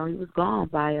then he was gone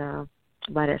by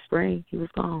that spring. He was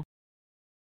gone.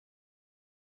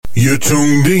 You're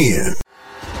tuned in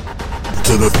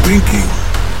to the Thinking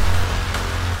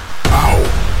Out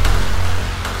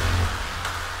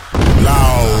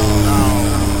Loud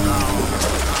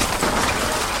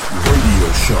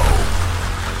radio show.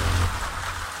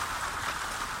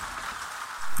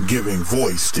 Giving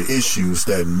voice to issues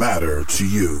that matter to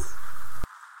you.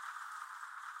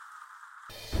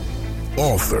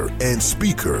 Author and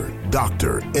speaker,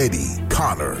 Dr. Eddie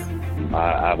Connor.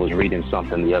 I was reading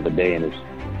something the other day, and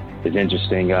it's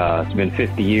interesting. It's been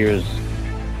 50 years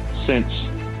since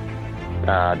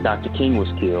Dr. King was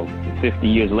killed. 50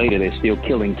 years later, they're still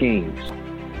killing kings.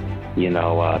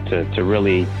 To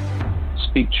really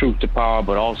speak truth to power,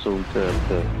 but also to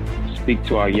speak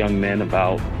to our young men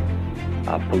about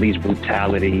police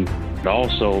brutality, but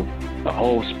also the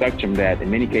whole spectrum that in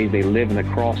many cases they live in the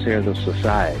crosshairs of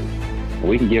society.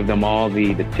 We can give them all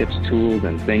the tips, tools,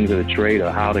 and things of the trade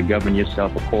of how to govern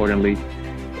yourself accordingly.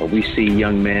 But we see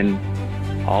young men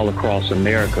all across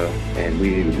America, and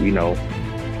in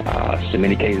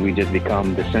many cases we just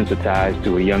become desensitized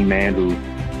to a young man who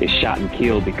is shot and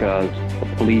killed because the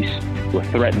police were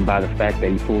threatened by the fact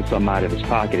that he pulled something out of his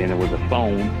pocket and it was a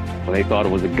phone when they thought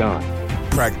it was a gun.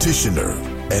 Practitioner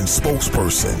and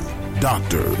spokesperson,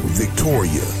 Dr.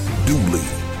 Victoria Dooley.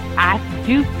 I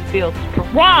do feel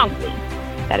strongly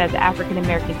that as the African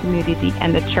American community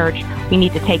and the church, we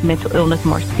need to take mental illness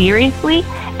more seriously,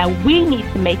 and we need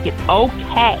to make it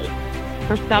okay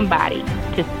for somebody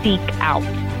to seek out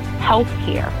health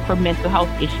care for mental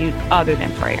health issues other than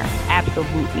prayer.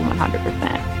 Absolutely,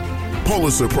 100%.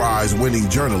 Pulitzer Prize winning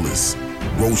journalist,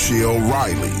 Rochelle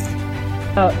Riley.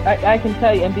 I can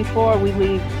tell you, and before we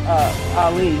leave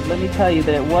Ali, let me tell you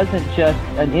that it wasn't just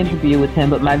an interview with him,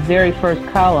 but my very first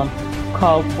column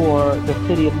called for the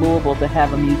city of Louisville to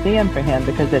have a museum for him,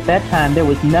 because at that time there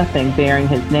was nothing bearing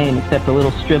his name except a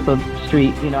little strip of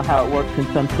street. You know how it works in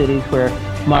some cities where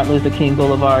Martin Luther King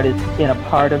Boulevard is in a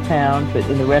part of town, but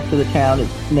in the rest of the town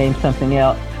it's named something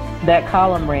else. That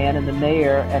column ran, and the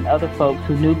mayor and other folks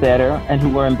who knew better and who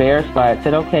were embarrassed by it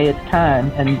said, okay, it's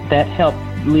time. And that helped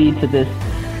lead to this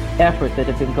effort that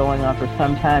had been going on for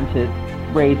some time to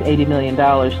raise $80 million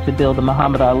to build the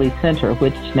Muhammad Ali Center,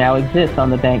 which now exists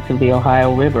on the banks of the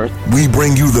Ohio River. We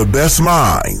bring you the best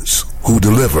minds who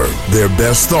deliver their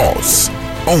best thoughts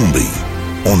only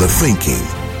on the Thinking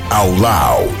Out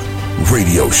Loud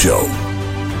radio show.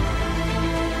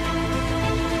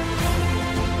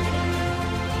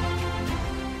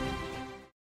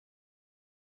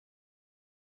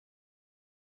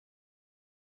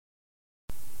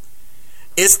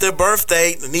 It's their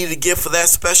birthday, need a gift for that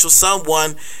special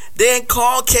someone, then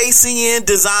call KCN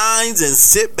Designs and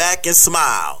sit back and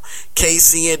smile.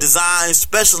 KCN Designs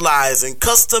specialize in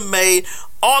custom-made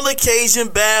all-occasion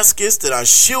baskets that are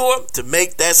sure to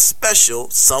make that special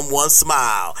someone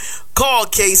smile. Call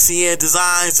KCN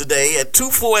Designs today at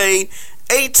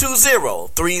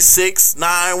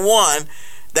 248-820-3691.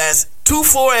 That's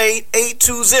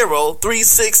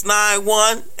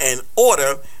 248-820-3691 and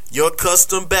order your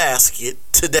custom basket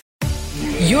today.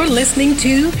 You're listening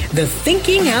to the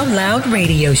Thinking Out Loud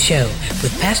radio show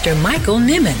with Pastor Michael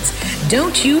Nimmons.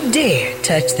 Don't you dare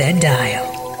touch that dial.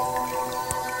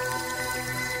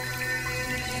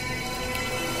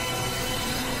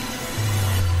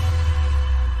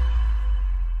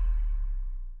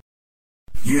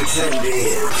 You're tuned in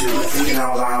to the Thinking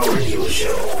Out Loud radio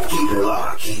show. Keep it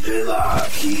locked, keep it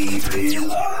locked, keep it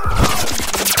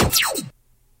locked.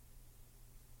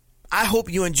 I hope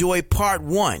you enjoyed part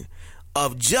 1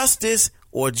 of Justice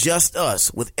or Just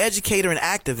Us with educator and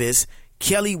activist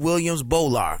Kelly Williams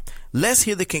Bolar. Let's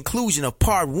hear the conclusion of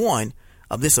part 1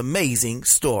 of this amazing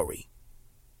story.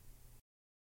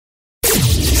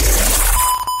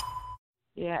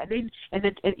 Yeah,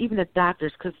 and even the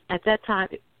doctors, because at that time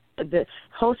the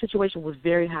whole situation was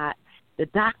very hot. The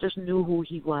doctors knew who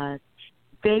he was.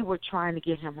 They were trying to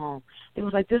get him home. It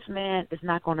was like, this man is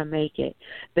not going to make it.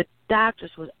 The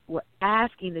doctors were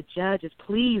asking the judges,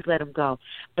 please let him go.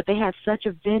 But they had such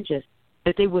a vengeance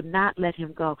that they would not let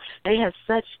him go. They had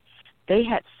such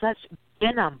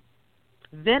venom.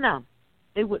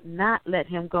 They would not let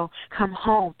him come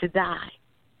home to die.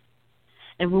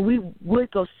 And when we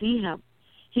would go see him,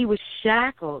 he was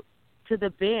shackled to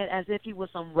the bed as if he was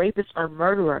some rapist or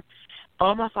murderer.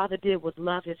 All my father did was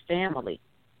love his family.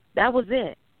 That was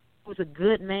it. He was a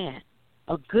good man,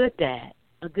 a good dad,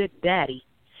 a good daddy.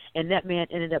 And that man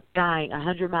ended up dying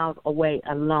 100 miles away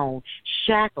alone,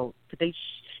 shackled. They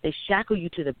shackle you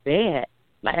to the bed,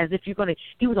 like as if you're going to.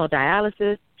 He was on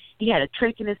dialysis. He had a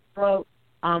trach in his throat.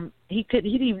 He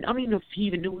didn't even. I don't even know if he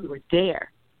even knew we were there.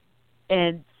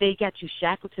 And they got you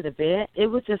shackled to the bed. It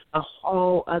was just a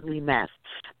whole ugly mess.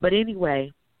 But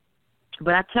anyway,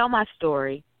 I tell my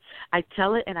story. I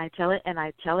tell it and I tell it and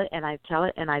I tell it and I tell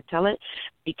it and I tell it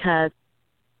because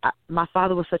my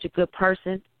father was such a good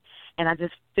person, and I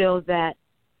just feel that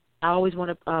I always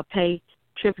want to pay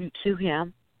tribute to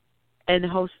him and the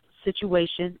whole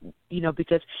situation,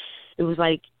 because it was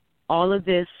like all of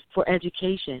this for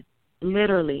education,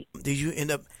 literally. Did you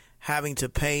end up having to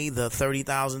pay the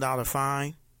 $30,000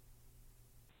 fine?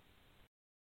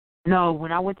 No,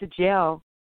 when I went to jail,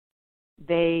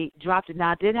 they dropped it.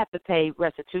 Now, I did have to pay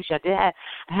restitution. I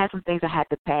had some things I had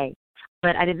to pay,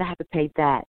 but I didn't have to pay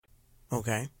that.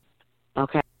 Okay.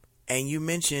 Okay. And you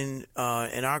mentioned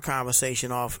in our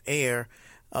conversation off air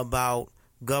about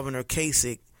Governor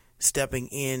Kasich stepping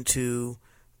in to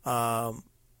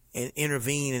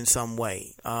intervene in some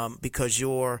way because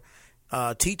your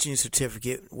teaching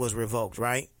certificate was revoked,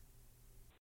 right?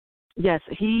 Yes,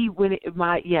 I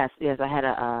had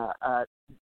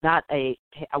I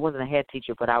wasn't a head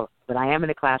teacher, but I am in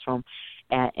the classroom,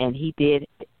 and he did.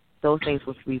 Those things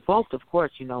was revoked, of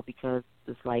course, because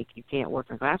it's like you can't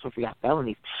work in a classroom if you got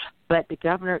felonies. But the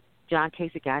governor, John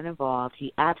Kasich, got involved.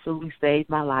 He absolutely saved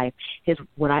my life.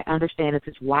 What I understand is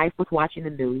his wife was watching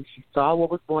the news. She saw what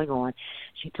was going on.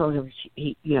 She told him,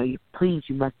 you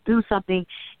must do something,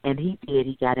 and he did.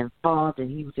 He got involved, and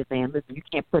he was just saying, listen, you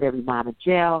can't put every mom in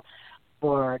jail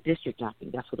for district jumping.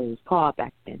 That's what it was called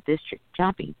back then, district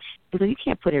jumping. He said, you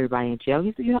can't put everybody in jail.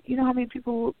 He said, you know how many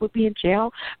people would be in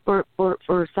jail for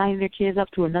signing their kids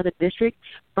up to another district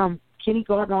from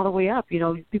kindergarten all the way up?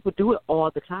 People do it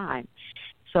all the time.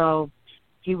 So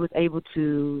he was able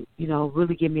to,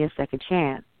 really give me a second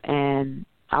chance. And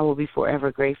I will be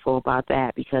forever grateful about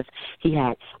that because he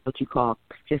had what you call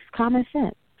just common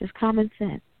sense.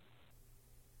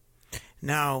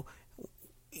 Now,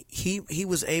 he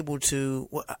was able to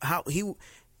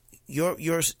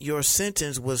your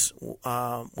sentence was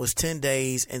 10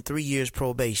 days and 3 years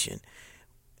probation.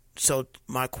 So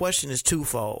my question is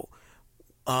twofold.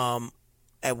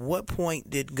 At what point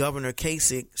did Governor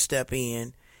Kasich step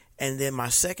in? And then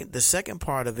the second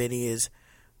part of it is,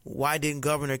 why didn't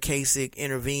Governor Kasich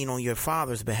intervene on your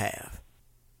father's behalf?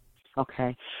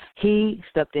 Okay. He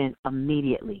stepped in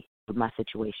immediately with my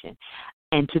situation.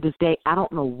 And to this day, I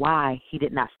don't know why he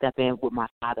did not step in with my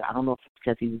father. I don't know if it's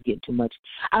because he was getting too much.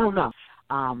 I don't know.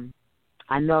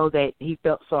 I know that he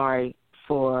felt sorry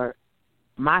for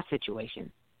my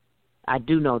situation. I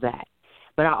do know that.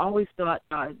 But I always thought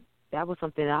that was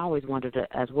something I always wondered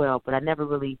as well, but I never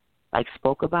really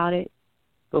spoke about it.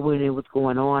 But when it was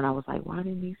going on, I was like, why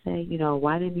didn't he say,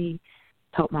 why didn't he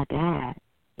help my dad?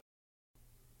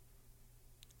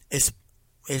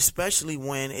 Especially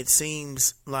when it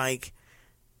seems like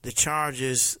the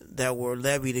charges that were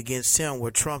levied against him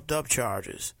were trumped up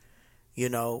charges,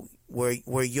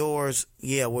 were yours,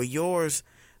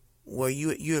 where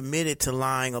you admitted to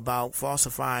lying about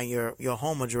falsifying your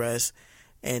home address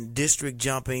and district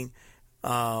jumping,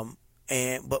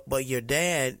 but your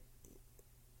dad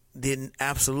did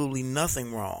absolutely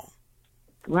nothing wrong.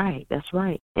 Right, that's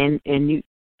right. And you,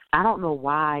 I don't know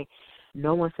why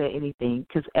no one said anything,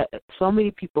 because so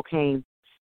many people came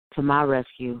to my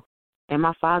rescue, and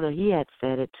my father, he had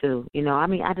said it too. You know, I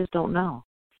mean, I just don't know.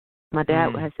 My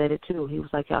dad had said it too. He was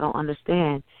like, I don't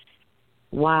understand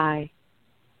why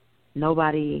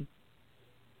nobody,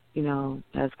 you know,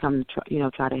 has come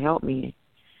to try to help me.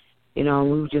 You know,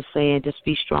 we were just saying, just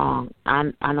be strong. I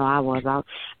know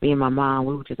me and my mom,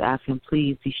 we were just asking,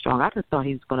 please be strong. I just thought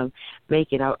he was going to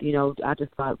make it out. You know, I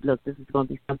just thought, look, this is going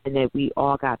to be something that we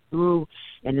all got through,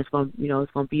 and it's going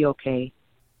to be okay.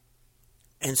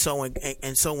 And so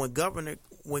when Governor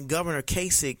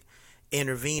Kasich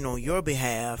intervened on your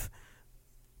behalf,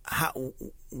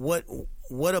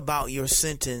 what about your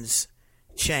sentence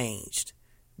changed?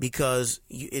 Because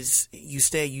you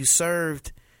said you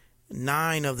served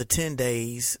 9 of the 10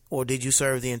 days, or did you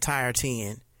serve the entire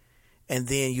 10? And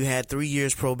then you had 3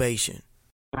 years probation.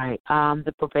 Right.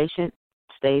 The probation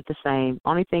stayed the same.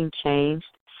 Only thing changed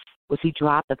was he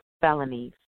dropped the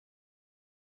felonies.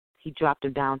 He dropped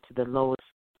them down to the lowest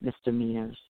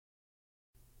misdemeanors.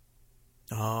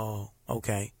 Oh,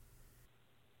 okay.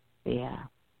 Yeah.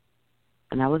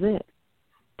 And that was it.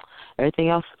 Everything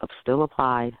else still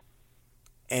applied.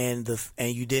 And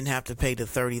you didn't have to pay the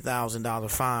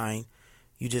 $30,000 fine.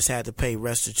 You just had to pay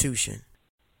restitution.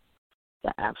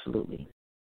 Yeah, absolutely.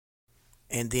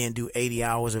 And then do 80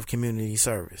 hours of community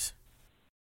service.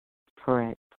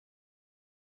 Correct.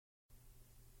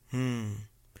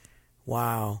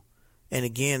 Wow. And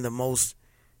again, the most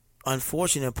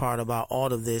unfortunate part about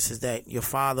all of this is that your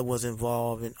father was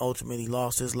involved and ultimately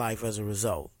lost his life as a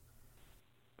result.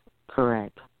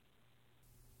 Correct.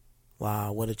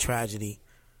 Wow, what a tragedy.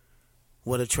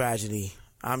 What a tragedy.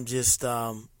 I'm just,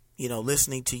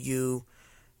 listening to you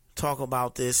talk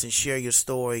about this and share your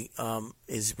story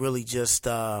is really just,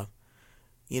 it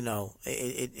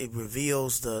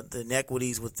reveals the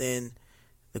inequities within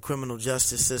the criminal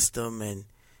justice system, and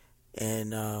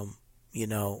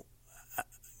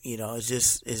it's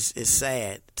just it's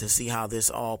sad to see how this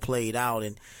all played out,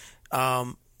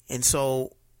 and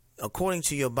so according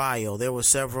to your bio, there were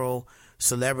several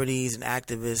celebrities and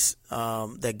activists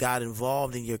that got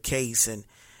involved in your case, and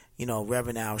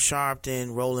Reverend Al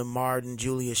Sharpton, Roland Martin,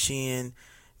 Julia Shin,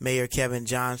 Mayor Kevin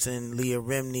Johnson, Leah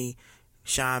Remini,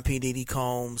 Sean P. Diddy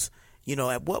Combs.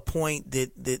 At what point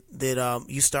did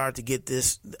you start to get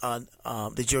this?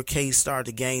 Did your case start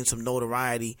to gain some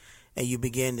notoriety, and you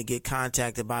began to get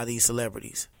contacted by these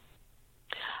celebrities?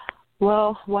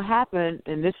 Well, what happened,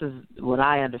 and this is what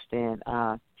I understand.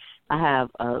 I have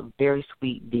a very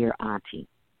sweet, dear auntie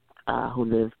who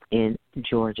lives in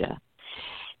Georgia.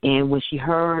 And when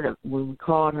we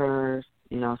called her,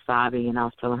 sobbing, and I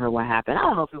was telling her what happened, I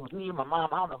don't know if it was me or my mom.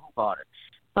 I don't know who called her.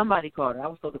 Somebody called her. I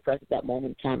was so depressed at that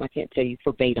moment in time, I can't tell you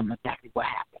verbatim exactly what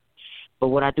happened. But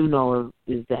what I do know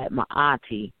is that my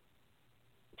auntie,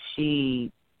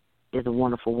 she is a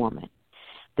wonderful woman.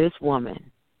 This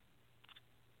woman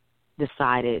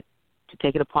decided to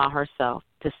take it upon herself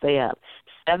to stay up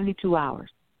 72 hours.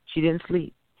 She didn't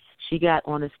sleep. She got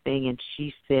on this thing and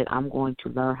she said, I'm going to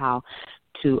learn how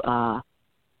to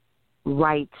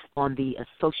write on the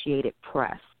Associated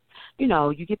Press.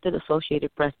 You get the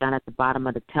Associated Press down at the bottom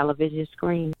of the television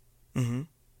screen. Mm-hmm.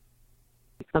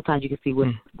 Sometimes you can see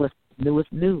what's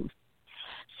newest news.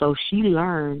 So she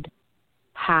learned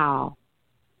how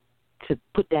to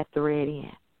put that thread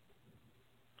in.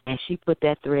 And she put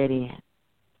that thread in.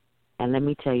 And let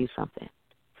me tell you something.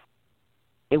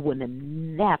 It wouldn't have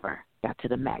never got to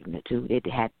the magnitude it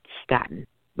had gotten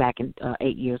back in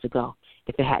 8 years ago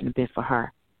if it hadn't been for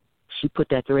her. She put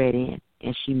that thread in,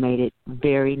 and she made it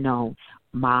very known.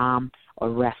 Mom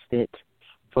arrested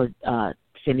for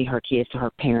sending her kids to her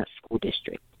parents' school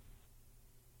district.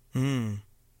 When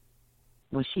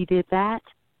she did that,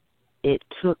 it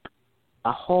took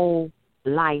a whole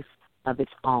life of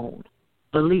its own.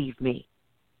 Believe me,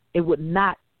 it would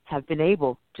not have been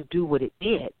able to do what it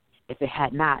did if it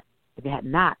had not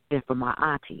been for my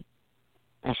auntie.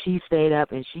 And she stayed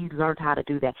up and she learned how to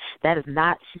do that. That is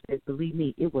not, she said, believe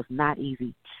me, it was not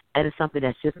easy. That is something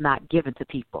that's just not given to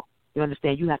people. You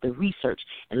understand? You have to research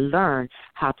and learn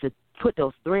how to put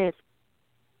those threads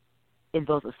in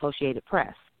those Associated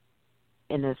Press,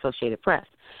 in the Associated Press.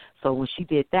 So when she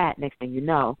did that, next thing you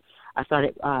know, I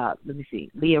started,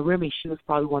 Leah Remini, she was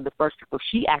probably one of the first people.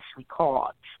 She actually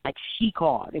called. She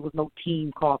called. There was no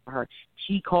team call for her.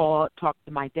 She called, talked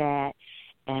to my dad,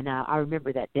 and I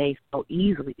remember that day so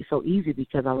easy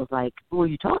because I was like, who are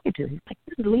you talking to? He's like,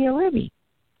 this is Leah Remini.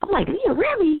 I'm like, Leah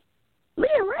Remini?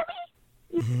 Leah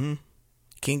Remini? Mm-hmm.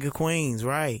 King of Queens,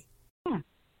 right.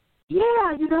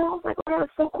 Yeah, you know, I was like, oh, that was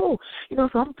so cool. You know,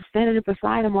 so I'm standing up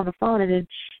beside him on the phone, and then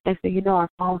next thing you know, our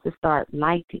phones just start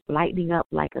lighting up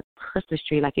like a Christmas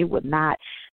tree, like it would not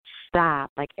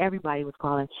stop. Like everybody was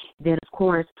calling. Then, of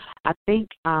course, I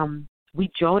think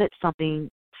we jolted something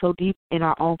so deep in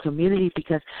our own community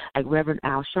because, like Reverend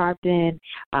Al Sharpton,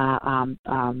 oh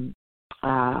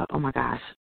my gosh,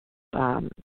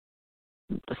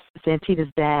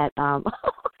 Santina's dad,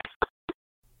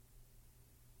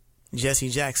 Jesse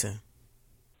Jackson.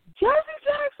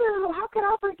 How can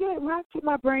I forget? When I keep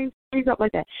my brain freeze up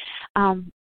like that.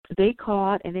 They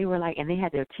called and they were like, and they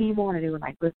had their team on, and they were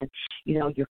like, listen, you know,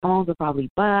 your phones are probably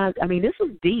bugged. I mean, this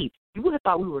was deep. You would have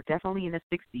thought we were definitely in the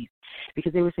 60s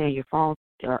because they were saying your phones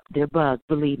they're bugged.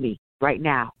 Believe me, right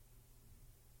now.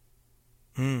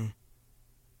 Just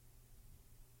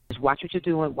watch what you're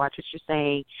doing. Watch what you're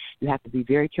saying. You have to be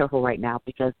very careful right now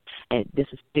because this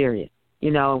is serious.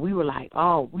 You know, we were like,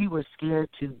 oh, we were scared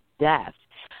to death.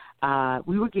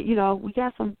 We were, you know, we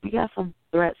got some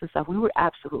threats and stuff. We were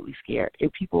absolutely scared.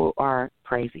 People are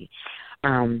crazy.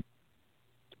 So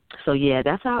yeah,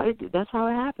 that's how it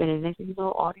happened. And next thing you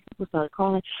know, all these people started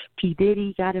calling. P.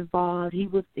 Diddy got involved. He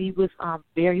was an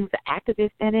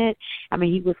activist in it. I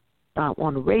mean, he was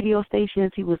on the radio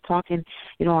stations. He was talking,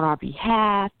 you know, on our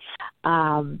behalf.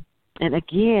 And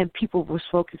again, people were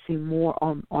focusing more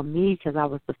on me because I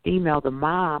was the female, the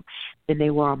mom, than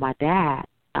they were on my dad.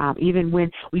 Even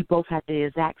when we both had the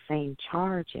exact same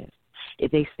charges,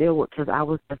 they still were, because I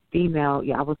was the female,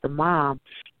 I was the mom.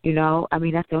 You know, I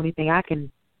mean, that's the only thing I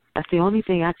can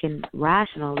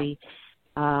rationally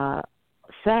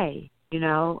say. You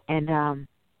know, and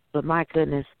but my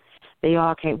goodness, they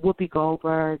all came. Whoopi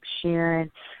Goldberg,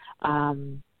 Sharon,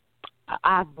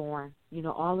 Osborne. You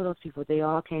know, all of those people, they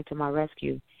all came to my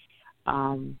rescue.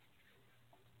 And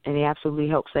they absolutely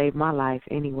helped save my life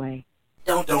anyway.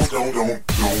 Don't touch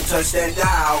that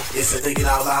dial. It's the Thinking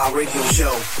Out Loud radio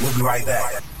show. We'll be right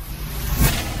back.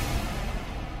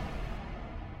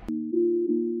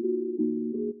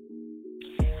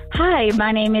 Hi,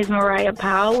 my name is Mariah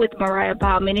Powell with Mariah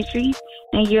Powell Ministries,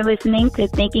 and you're listening to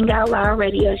Thinking Out Loud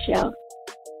radio show.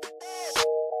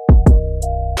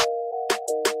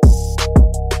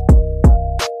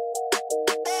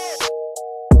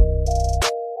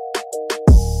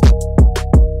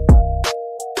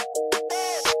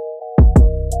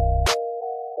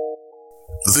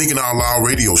 The Thinking Out Loud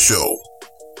radio show,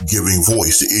 giving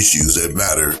voice to issues that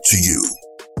matter to you.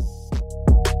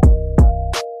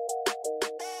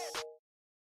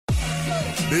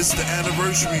 It's the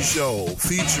anniversary show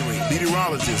featuring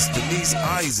meteorologist Denise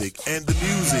Isaac and the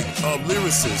music of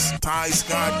lyricist Ty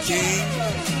Scott King.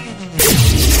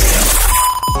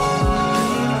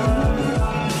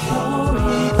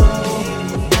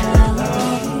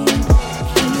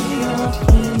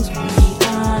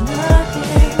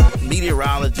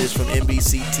 Meteorologist from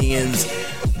NBC 10's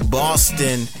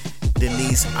Boston,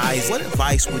 Denise Isaac. What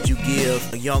advice would you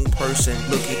give a young person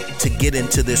looking to get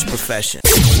into this profession?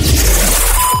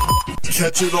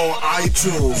 Catch it on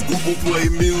iTunes, Google Play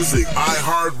Music,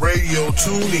 iHeartRadio,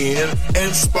 TuneIn,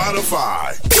 and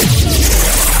Spotify.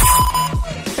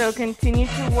 So continue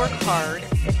to work hard.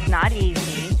 It's not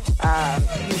easy.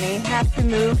 You may have to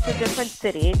move to different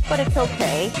cities, but it's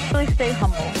okay. Really stay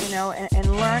humble, you know,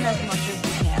 and learn as much as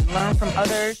you can. Learn from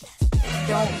others.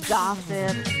 Don't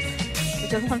gossip.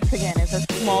 Because once again, it's a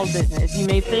small business. You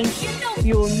may think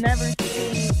you'll never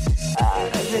see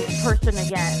this person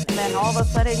again. And then all of a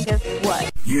sudden, guess what?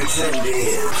 You're tuned in to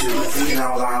the Thinking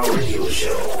Out Loud radio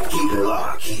show. Keep it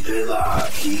locked, keep it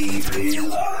locked, keep it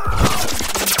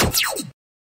locked.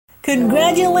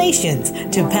 Congratulations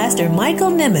to Pastor Michael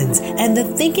Nimmons and the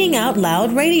Thinking Out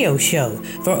Loud radio show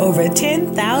for over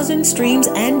 10,000 streams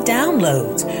and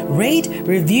downloads. Rate,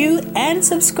 review, and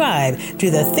subscribe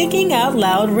to the Thinking Out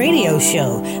Loud radio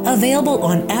show. Available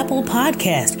on Apple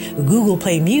Podcast, Google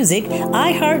Play Music,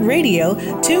 iHeartRadio,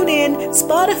 TuneIn,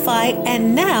 Spotify,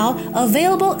 and now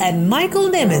available at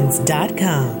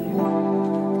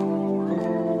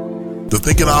michaelnimmons.com. The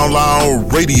Thinking Out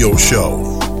Loud radio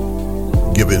show,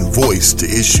 giving voice to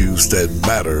issues that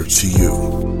matter to you.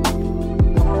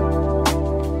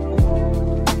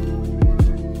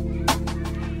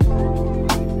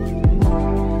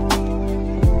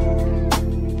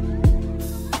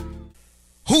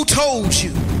 Who told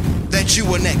you that you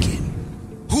were naked?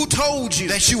 Who told you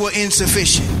that you were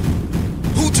insufficient?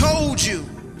 Who told you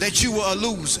that you were a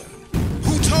loser?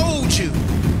 Who told you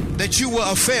that you were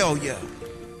a failure?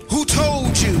 Who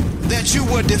told you that you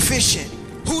were deficient?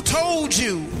 Who told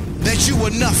you that you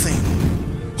were nothing?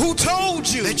 Who told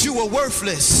you that you were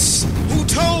worthless? Who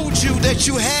told you that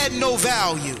you had no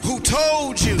value? Who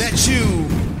told you that you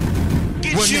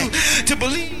to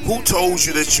believe? Who Told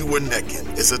You That You Were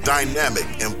Naked is a dynamic,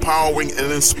 empowering,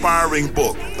 and inspiring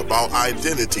book about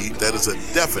identity that is a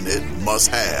definite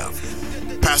must-have.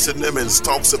 Pastor Nimmons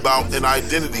talks about an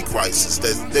identity crisis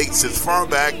that dates as far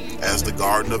back as the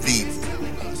Garden of Eden.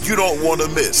 You don't want to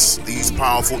miss these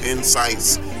powerful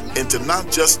insights into not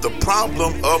just the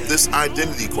problem of this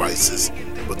identity crisis,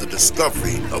 but the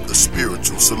discovery of the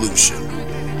spiritual solution.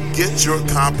 Get your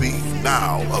copy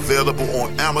now, available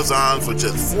on Amazon for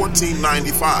just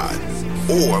 $14.95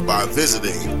 or by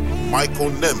visiting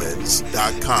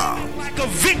michaelnimmons.com. Like a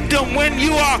victim when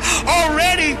you are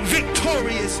already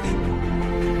victorious.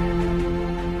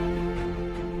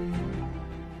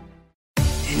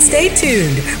 Stay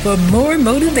tuned for more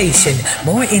motivation,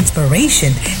 more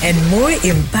inspiration, and more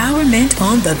empowerment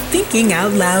on the Thinking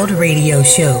Out Loud radio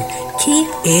show. Keep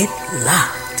it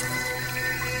locked.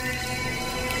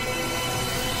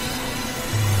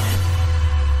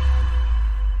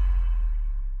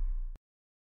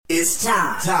 It's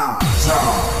time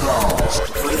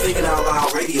for the Thinking Out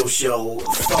Loud radio show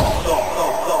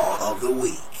thought of the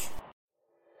week.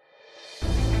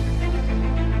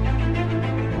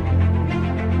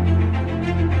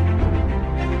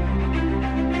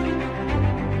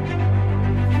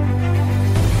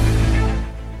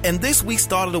 And this week's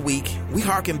Thought of the Week, we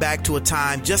harken back to a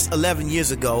time just 11 years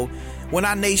ago when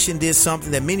our nation did something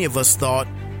that many of us thought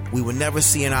we would never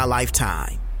see in our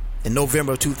lifetime. In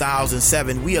November of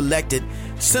 2007, we elected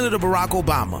Senator Barack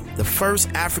Obama, the first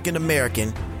African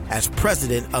American, as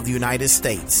President of the United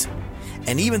States.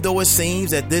 And even though it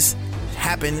seems that this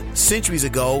happened centuries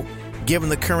ago, given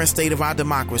the current state of our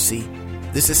democracy,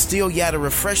 this is still yet a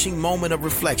refreshing moment of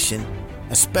reflection,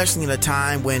 especially in a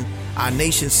time when our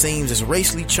nation seems as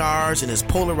racially charged and as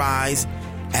polarized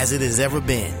as it has ever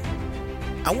been.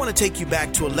 I want to take you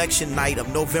back to election night of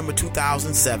November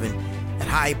 2007 at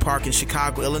Hyde Park in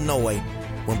Chicago, Illinois,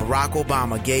 when Barack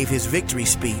Obama gave his victory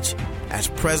speech as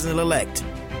President-elect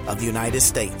of the United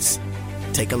States.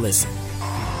 Take a listen.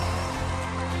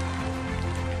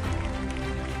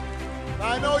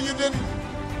 I know you didn't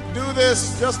do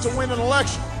this just to win an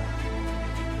election.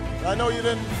 I know you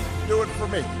didn't do it for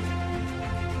me.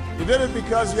 You did it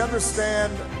because you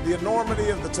understand the enormity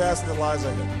of the task that lies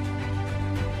ahead.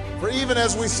 For even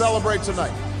as we celebrate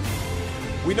tonight,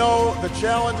 we know the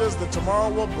challenges that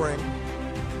tomorrow will bring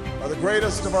are the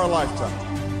greatest of our lifetime.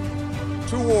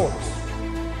 2 wars,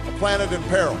 a planet in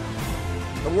peril,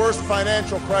 the worst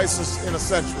financial crisis in a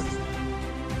century.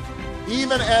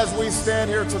 Even as we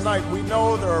stand here tonight, we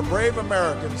know there are brave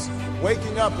Americans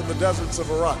waking up in the deserts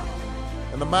of Iraq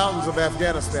and the mountains of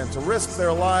Afghanistan to risk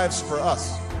their lives for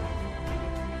us.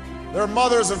 There are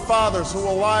mothers and fathers who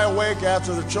will lie awake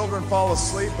after their children fall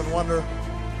asleep and wonder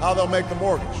how they'll make the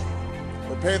mortgage,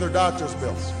 or pay their doctor's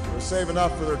bills, or save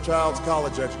enough for their child's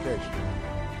college education.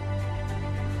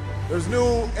 There's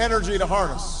new energy to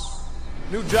harness,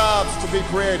 new jobs to be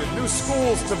created, new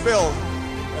schools to build,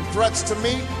 and threats to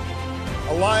meet,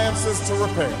 alliances to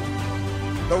repair.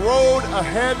 The road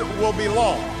ahead will be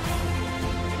long.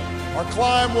 Our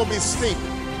climb will be steep.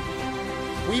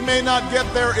 We may not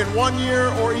get there in 1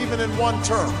 year or even in 1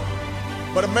 term.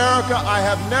 But America, I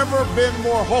have never been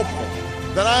more hopeful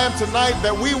than I am tonight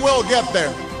that we will get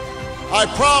there. I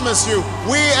promise you,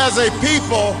 we as a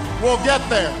people will get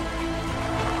there.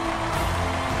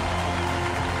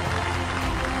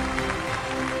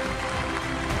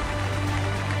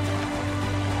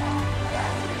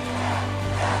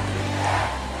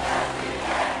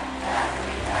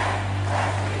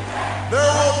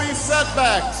 There will be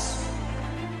setbacks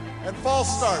and false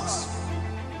starts.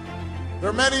 There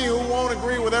are many who won't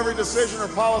agree with every decision or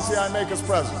policy I make as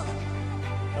president.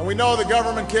 And we know the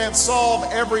government can't solve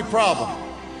every problem.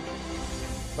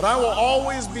 But I will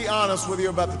always be honest with you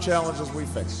about the challenges we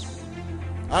face.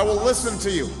 I will listen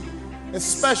to you,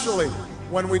 especially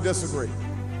when we disagree.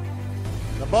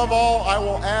 And above all, I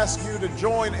will ask you to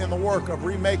join in the work of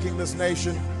remaking this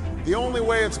nation the only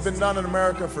way it's been done in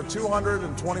America for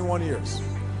 221 years.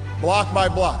 Block by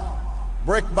block,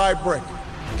 brick by brick,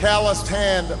 calloused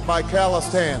hand by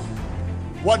calloused hand.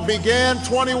 What began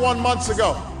 21 months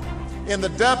ago in the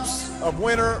depths of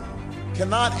winter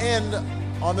cannot end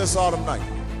on this autumn night.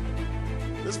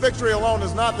 This victory alone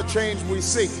is not the change we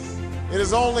seek. It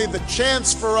is only the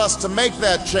chance for us to make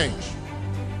that change.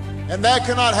 And that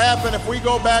cannot happen if we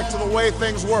go back to the way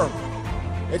things were.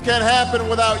 It can't happen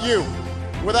without you,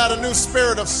 without a new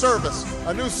spirit of service,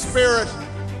 a new spirit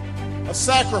of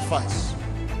sacrifice.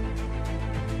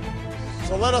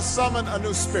 So let us summon a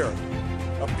new spirit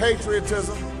of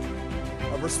patriotism,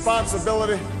 of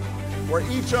responsibility, where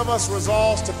each of us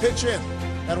resolves to pitch in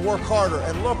and work harder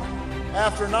and look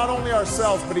after not only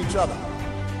ourselves but each other.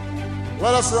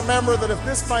 Let us remember that if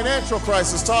this financial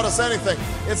crisis taught us anything,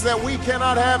 it's that we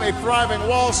cannot have a thriving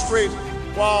Wall Street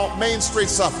while Main Street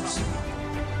suffers.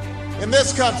 In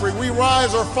this country, we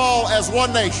rise or fall as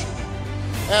one nation,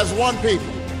 as one people.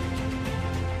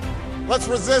 Let's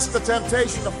resist the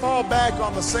temptation to fall back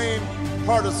on the same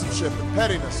partisanship and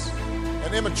pettiness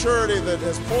and immaturity that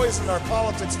has poisoned our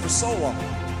politics for so long.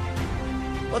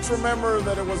 Let's remember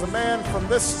that it was a man from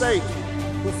this state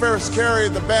who first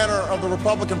carried the banner of the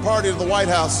Republican Party to the White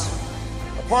House,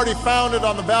 a party founded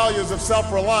on the values of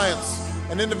self-reliance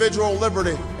and individual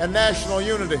liberty and national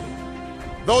unity.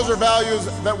 Those are values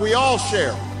that we all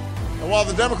share. And while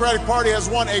the Democratic Party has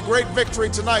won a great victory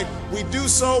tonight, we do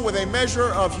so with a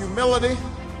measure of humility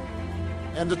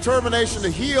and determination to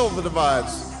heal the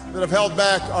divides that have held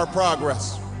back our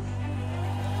progress.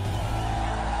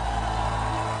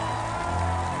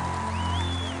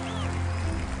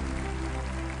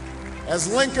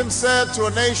 As Lincoln said to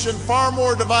a nation far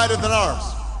more divided than ours,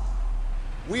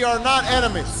 we are not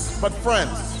enemies, but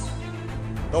friends.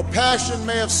 Though passion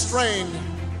may have strained,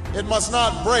 it must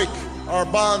not break our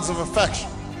bonds of affection.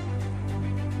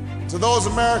 To those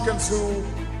Americans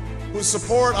whose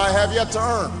support I have yet to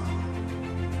earn,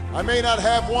 I may not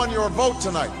have won your vote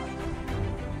tonight,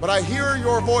 but I hear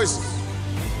your voices.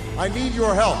 I need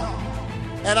your help,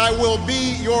 and I will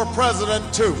be your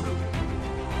president too.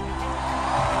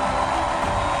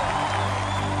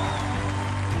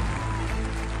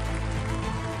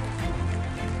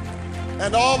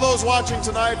 And all those watching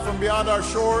tonight from beyond our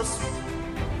shores,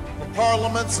 from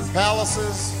parliaments and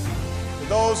palaces, to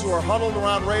those who are huddled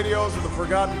around radios in the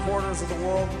forgotten corners of the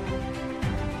world,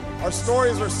 our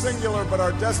stories are singular, but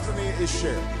our destiny is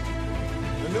shared.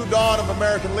 The new dawn of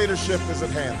American leadership is at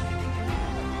hand.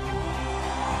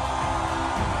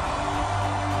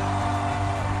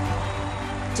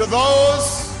 To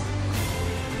those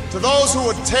who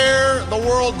would tear the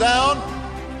world down,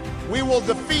 we will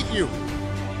defeat you.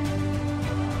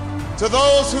 To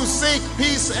those who seek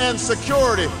peace and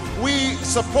security, we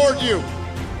support you.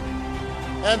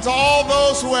 And to all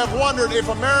those who have wondered if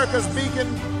America's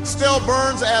beacon still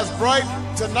burns as bright,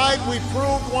 tonight we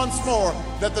proved once more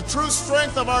that the true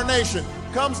strength of our nation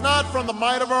comes not from the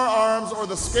might of our arms or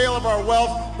the scale of our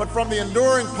wealth, but from the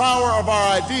enduring power of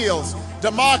our ideals: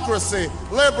 democracy,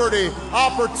 liberty,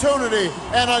 opportunity,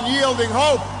 and unyielding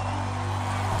hope.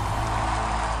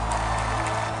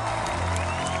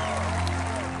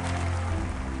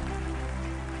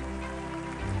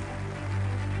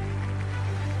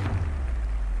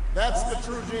 That's the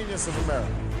true genius of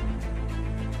America,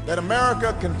 that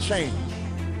America can change.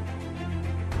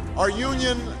 Our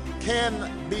union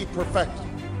can be perfected.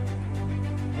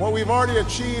 What we've already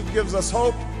achieved gives us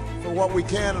hope for what we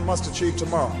can and must achieve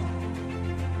tomorrow.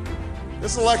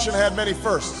 This election had many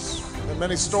firsts and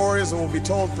many stories that will be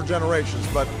told for generations,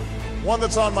 but one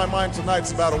that's on my mind tonight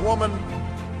is about a woman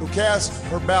who cast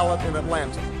her ballot in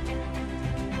Atlanta.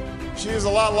 She is a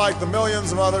lot like the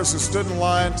millions of others who stood in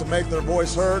line to make their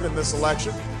voice heard in this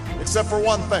election, except for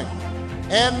one thing.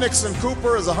 Ann Nixon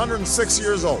Cooper is 106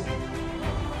 years old.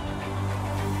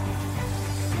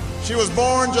 She was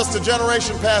born just a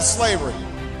generation past slavery,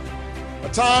 a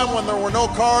time when there were no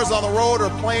cars on the road or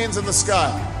planes in the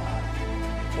sky,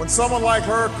 when someone like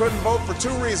her couldn't vote for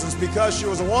two reasons: because she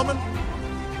was a woman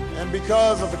and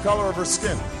because of the color of her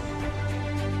skin.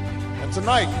 And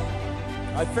tonight,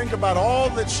 I think about all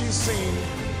that she's seen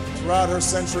throughout her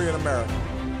century in America: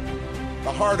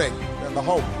 the heartache and the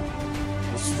hope,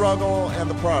 the struggle and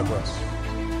the progress,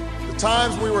 the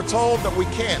times we were told that we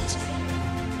can't,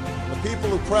 the people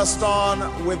who pressed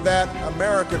on with that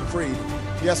American creed: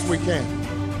 yes, we can.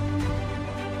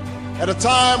 At a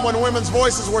time when women's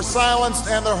voices were silenced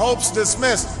and their hopes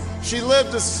dismissed, she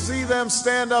lived to see them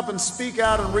stand up and speak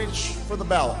out and reach for the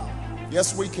ballot: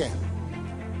 yes, we can.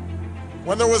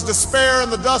 When there was despair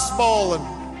in the Dust Bowl and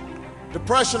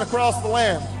depression across the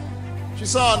land, she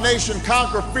saw a nation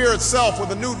conquer fear itself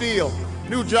with a new deal,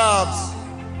 new jobs,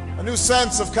 a new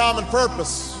sense of common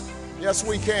purpose: yes,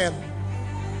 we can.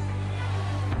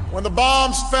 When the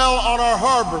bombs fell on our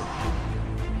harbor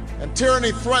and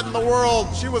tyranny threatened the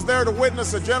world, she was there to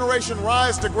witness a generation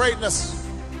rise to greatness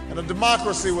and a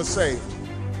democracy was saved: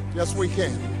 yes, we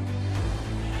can.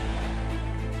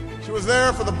 She was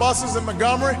there for the buses in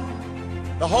Montgomery,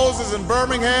 the hoses in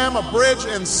Birmingham, a bridge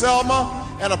in Selma,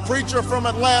 and a preacher from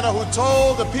Atlanta who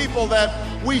told the people that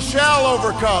we shall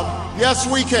overcome: yes,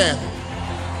 we can.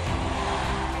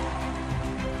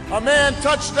 A man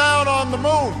touched down on the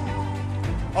moon.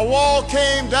 A wall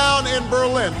came down in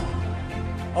Berlin.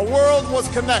 A world was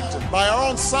connected by our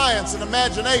own science and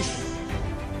imagination.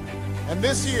 And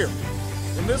this year,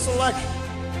 in this election,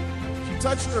 she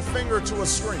touched her finger to a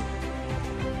screen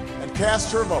and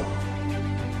cast her vote.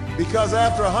 Because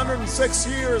after 106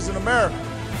 years in America,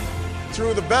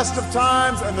 through the best of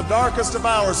times and the darkest of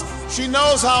hours, she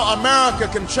knows how America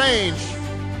can change.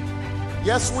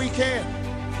 Yes, we can.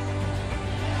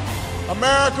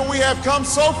 America, we have come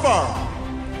so far.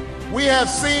 We have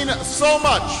seen so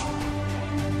much,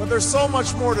 but there's so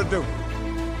much more to do.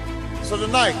 So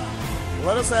tonight,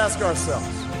 let us ask ourselves,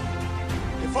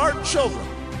 if our children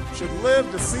should live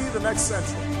to see the next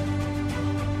century,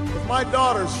 if my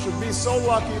daughters should be so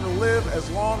lucky to live as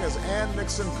long as Ann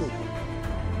Nixon Cooper,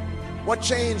 what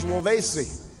change will they see?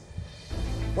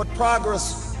 What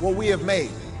progress will we have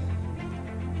made?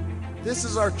 This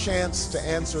is our chance to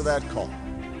answer that call.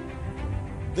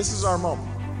 This is our moment.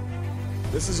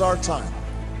 This is our time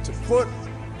to put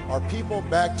our people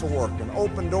back to work and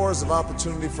open doors of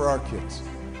opportunity for our kids,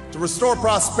 to restore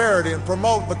prosperity and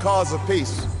promote the cause of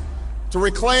peace, to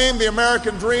reclaim the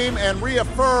American dream and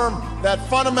reaffirm that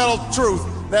fundamental truth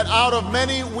that out of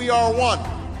many we are one,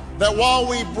 that while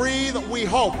we breathe, we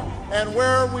hope, and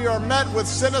where we are met with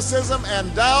cynicism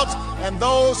and doubt and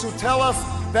those who tell us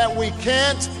that we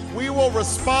can't, we will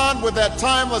respond with that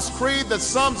timeless creed that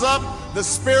sums up the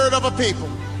spirit of a people.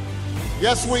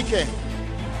 Yes, we can.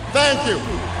 Thank you.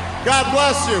 God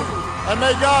bless you. And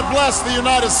may God bless the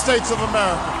United States of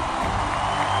America.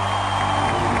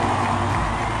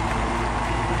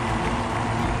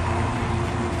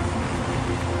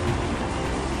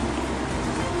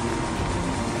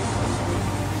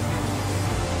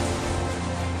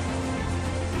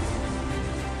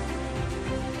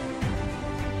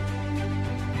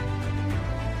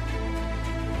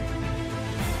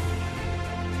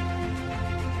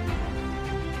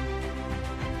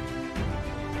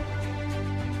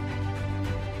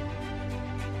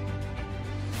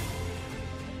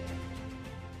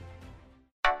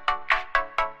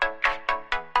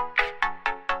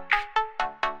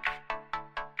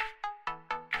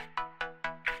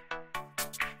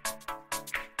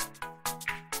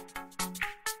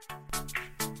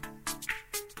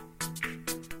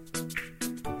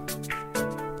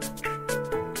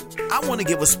 I want to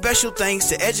give a special thanks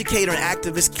to educator and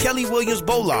activist Kelly Williams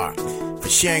Bolar for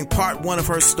sharing part one of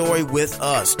her story with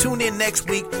us. Tune in next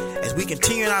week as we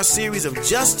continue in our series of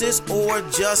Justice or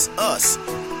Just Us.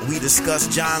 We discuss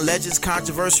John Legend's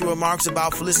controversial remarks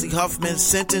about Felicity Huffman's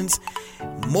sentence,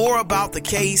 more about the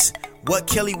case, what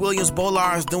Kelly Williams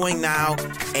Bolar is doing now,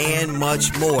 and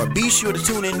much more. Be sure to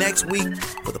tune in next week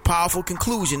for the powerful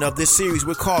conclusion of this series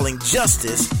we're calling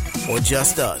Justice or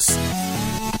Just Us.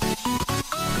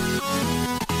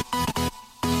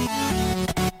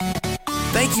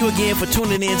 Thank you again for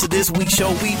tuning in to this week's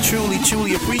show. We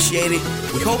truly appreciate it.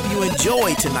 We hope you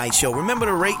enjoyed tonight's show. Remember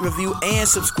to rate, review, and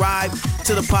subscribe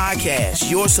to the podcast.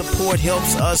 Your support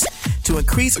helps us to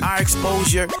increase our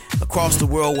exposure across the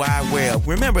World Wide Web.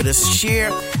 Remember to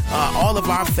share all of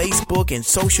our Facebook and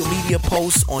social media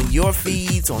posts on your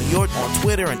feeds, on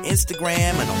Twitter and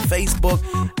Instagram and on Facebook.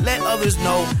 Let others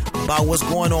know about what's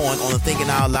going on the Thinking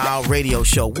Out Loud radio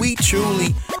show. We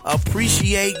truly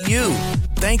appreciate you.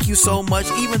 Thank you so much.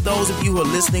 Even those of you who are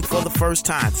listening for the first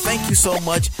time, thank you so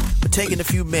much for taking a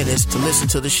few minutes to listen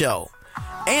to the show.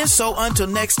 And so until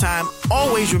next time,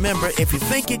 always remember, if you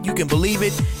think it, you can believe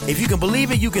it. If you can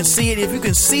believe it, you can see it. If you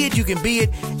can see it, you can be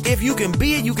it. If you can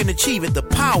be it, you can achieve it. The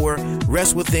power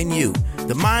rests within you.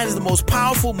 The mind is the most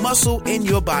powerful muscle in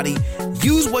your body.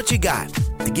 Use what you got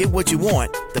to get what you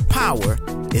want. The power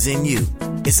is in you.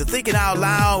 It's the Thinking Out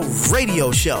Loud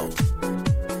radio show.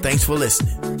 Thanks for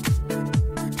listening.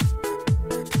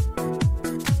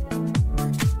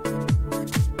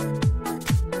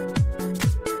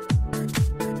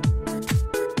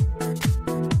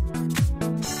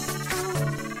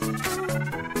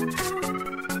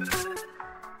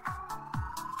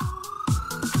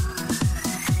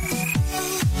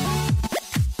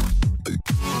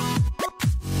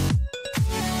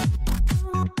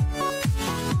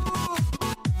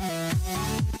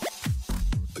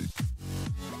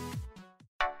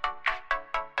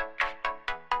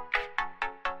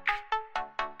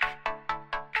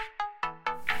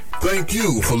 Thank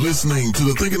you for listening to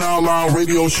the Thinking Out Loud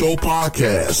Radio Show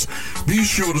podcast. Be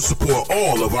sure to support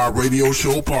all of our radio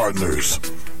show partners.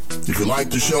 If you like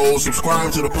the show,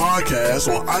 subscribe to the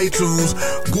podcast on iTunes,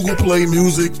 Google Play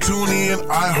Music, TuneIn,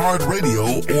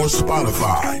 iHeartRadio, or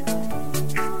Spotify.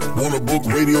 Want to book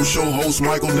radio show host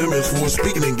Michael Nimmons for a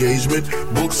speaking engagement,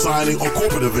 book signing, or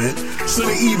corporate event? Send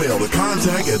an email to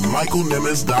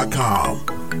contact@michaelnimmons.com.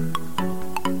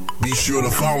 Be Be sure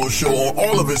to follow the show on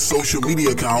all of its social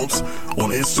media accounts,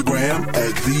 on Instagram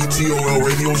at The TOL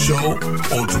Radio Show,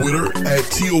 on Twitter at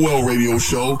TOL Radio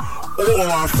Show, or on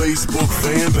our Facebook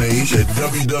fan page at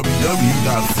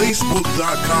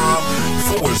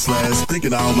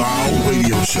www.facebook.com/Thinking Out Loud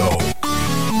Radio Show.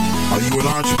 Are you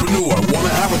an entrepreneur? Want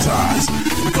to advertise?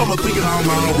 Become a Thinking Out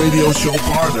Loud Radio Show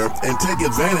partner and take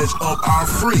advantage of our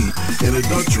free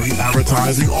introductory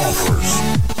advertising offers.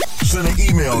 Send an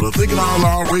email to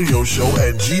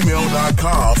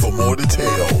thinkingoutloudradioshow@gmail.com for more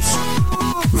details.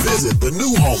 Visit the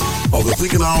new home of the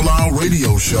Thinking Out Loud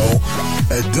Radio Show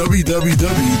at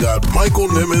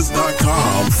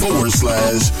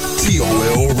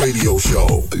www.michaelnimmons.com/TOL Radio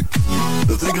Show.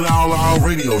 The Thinking Out Loud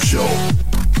Radio Show,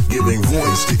 giving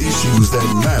voice to issues that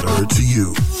matter to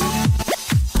you.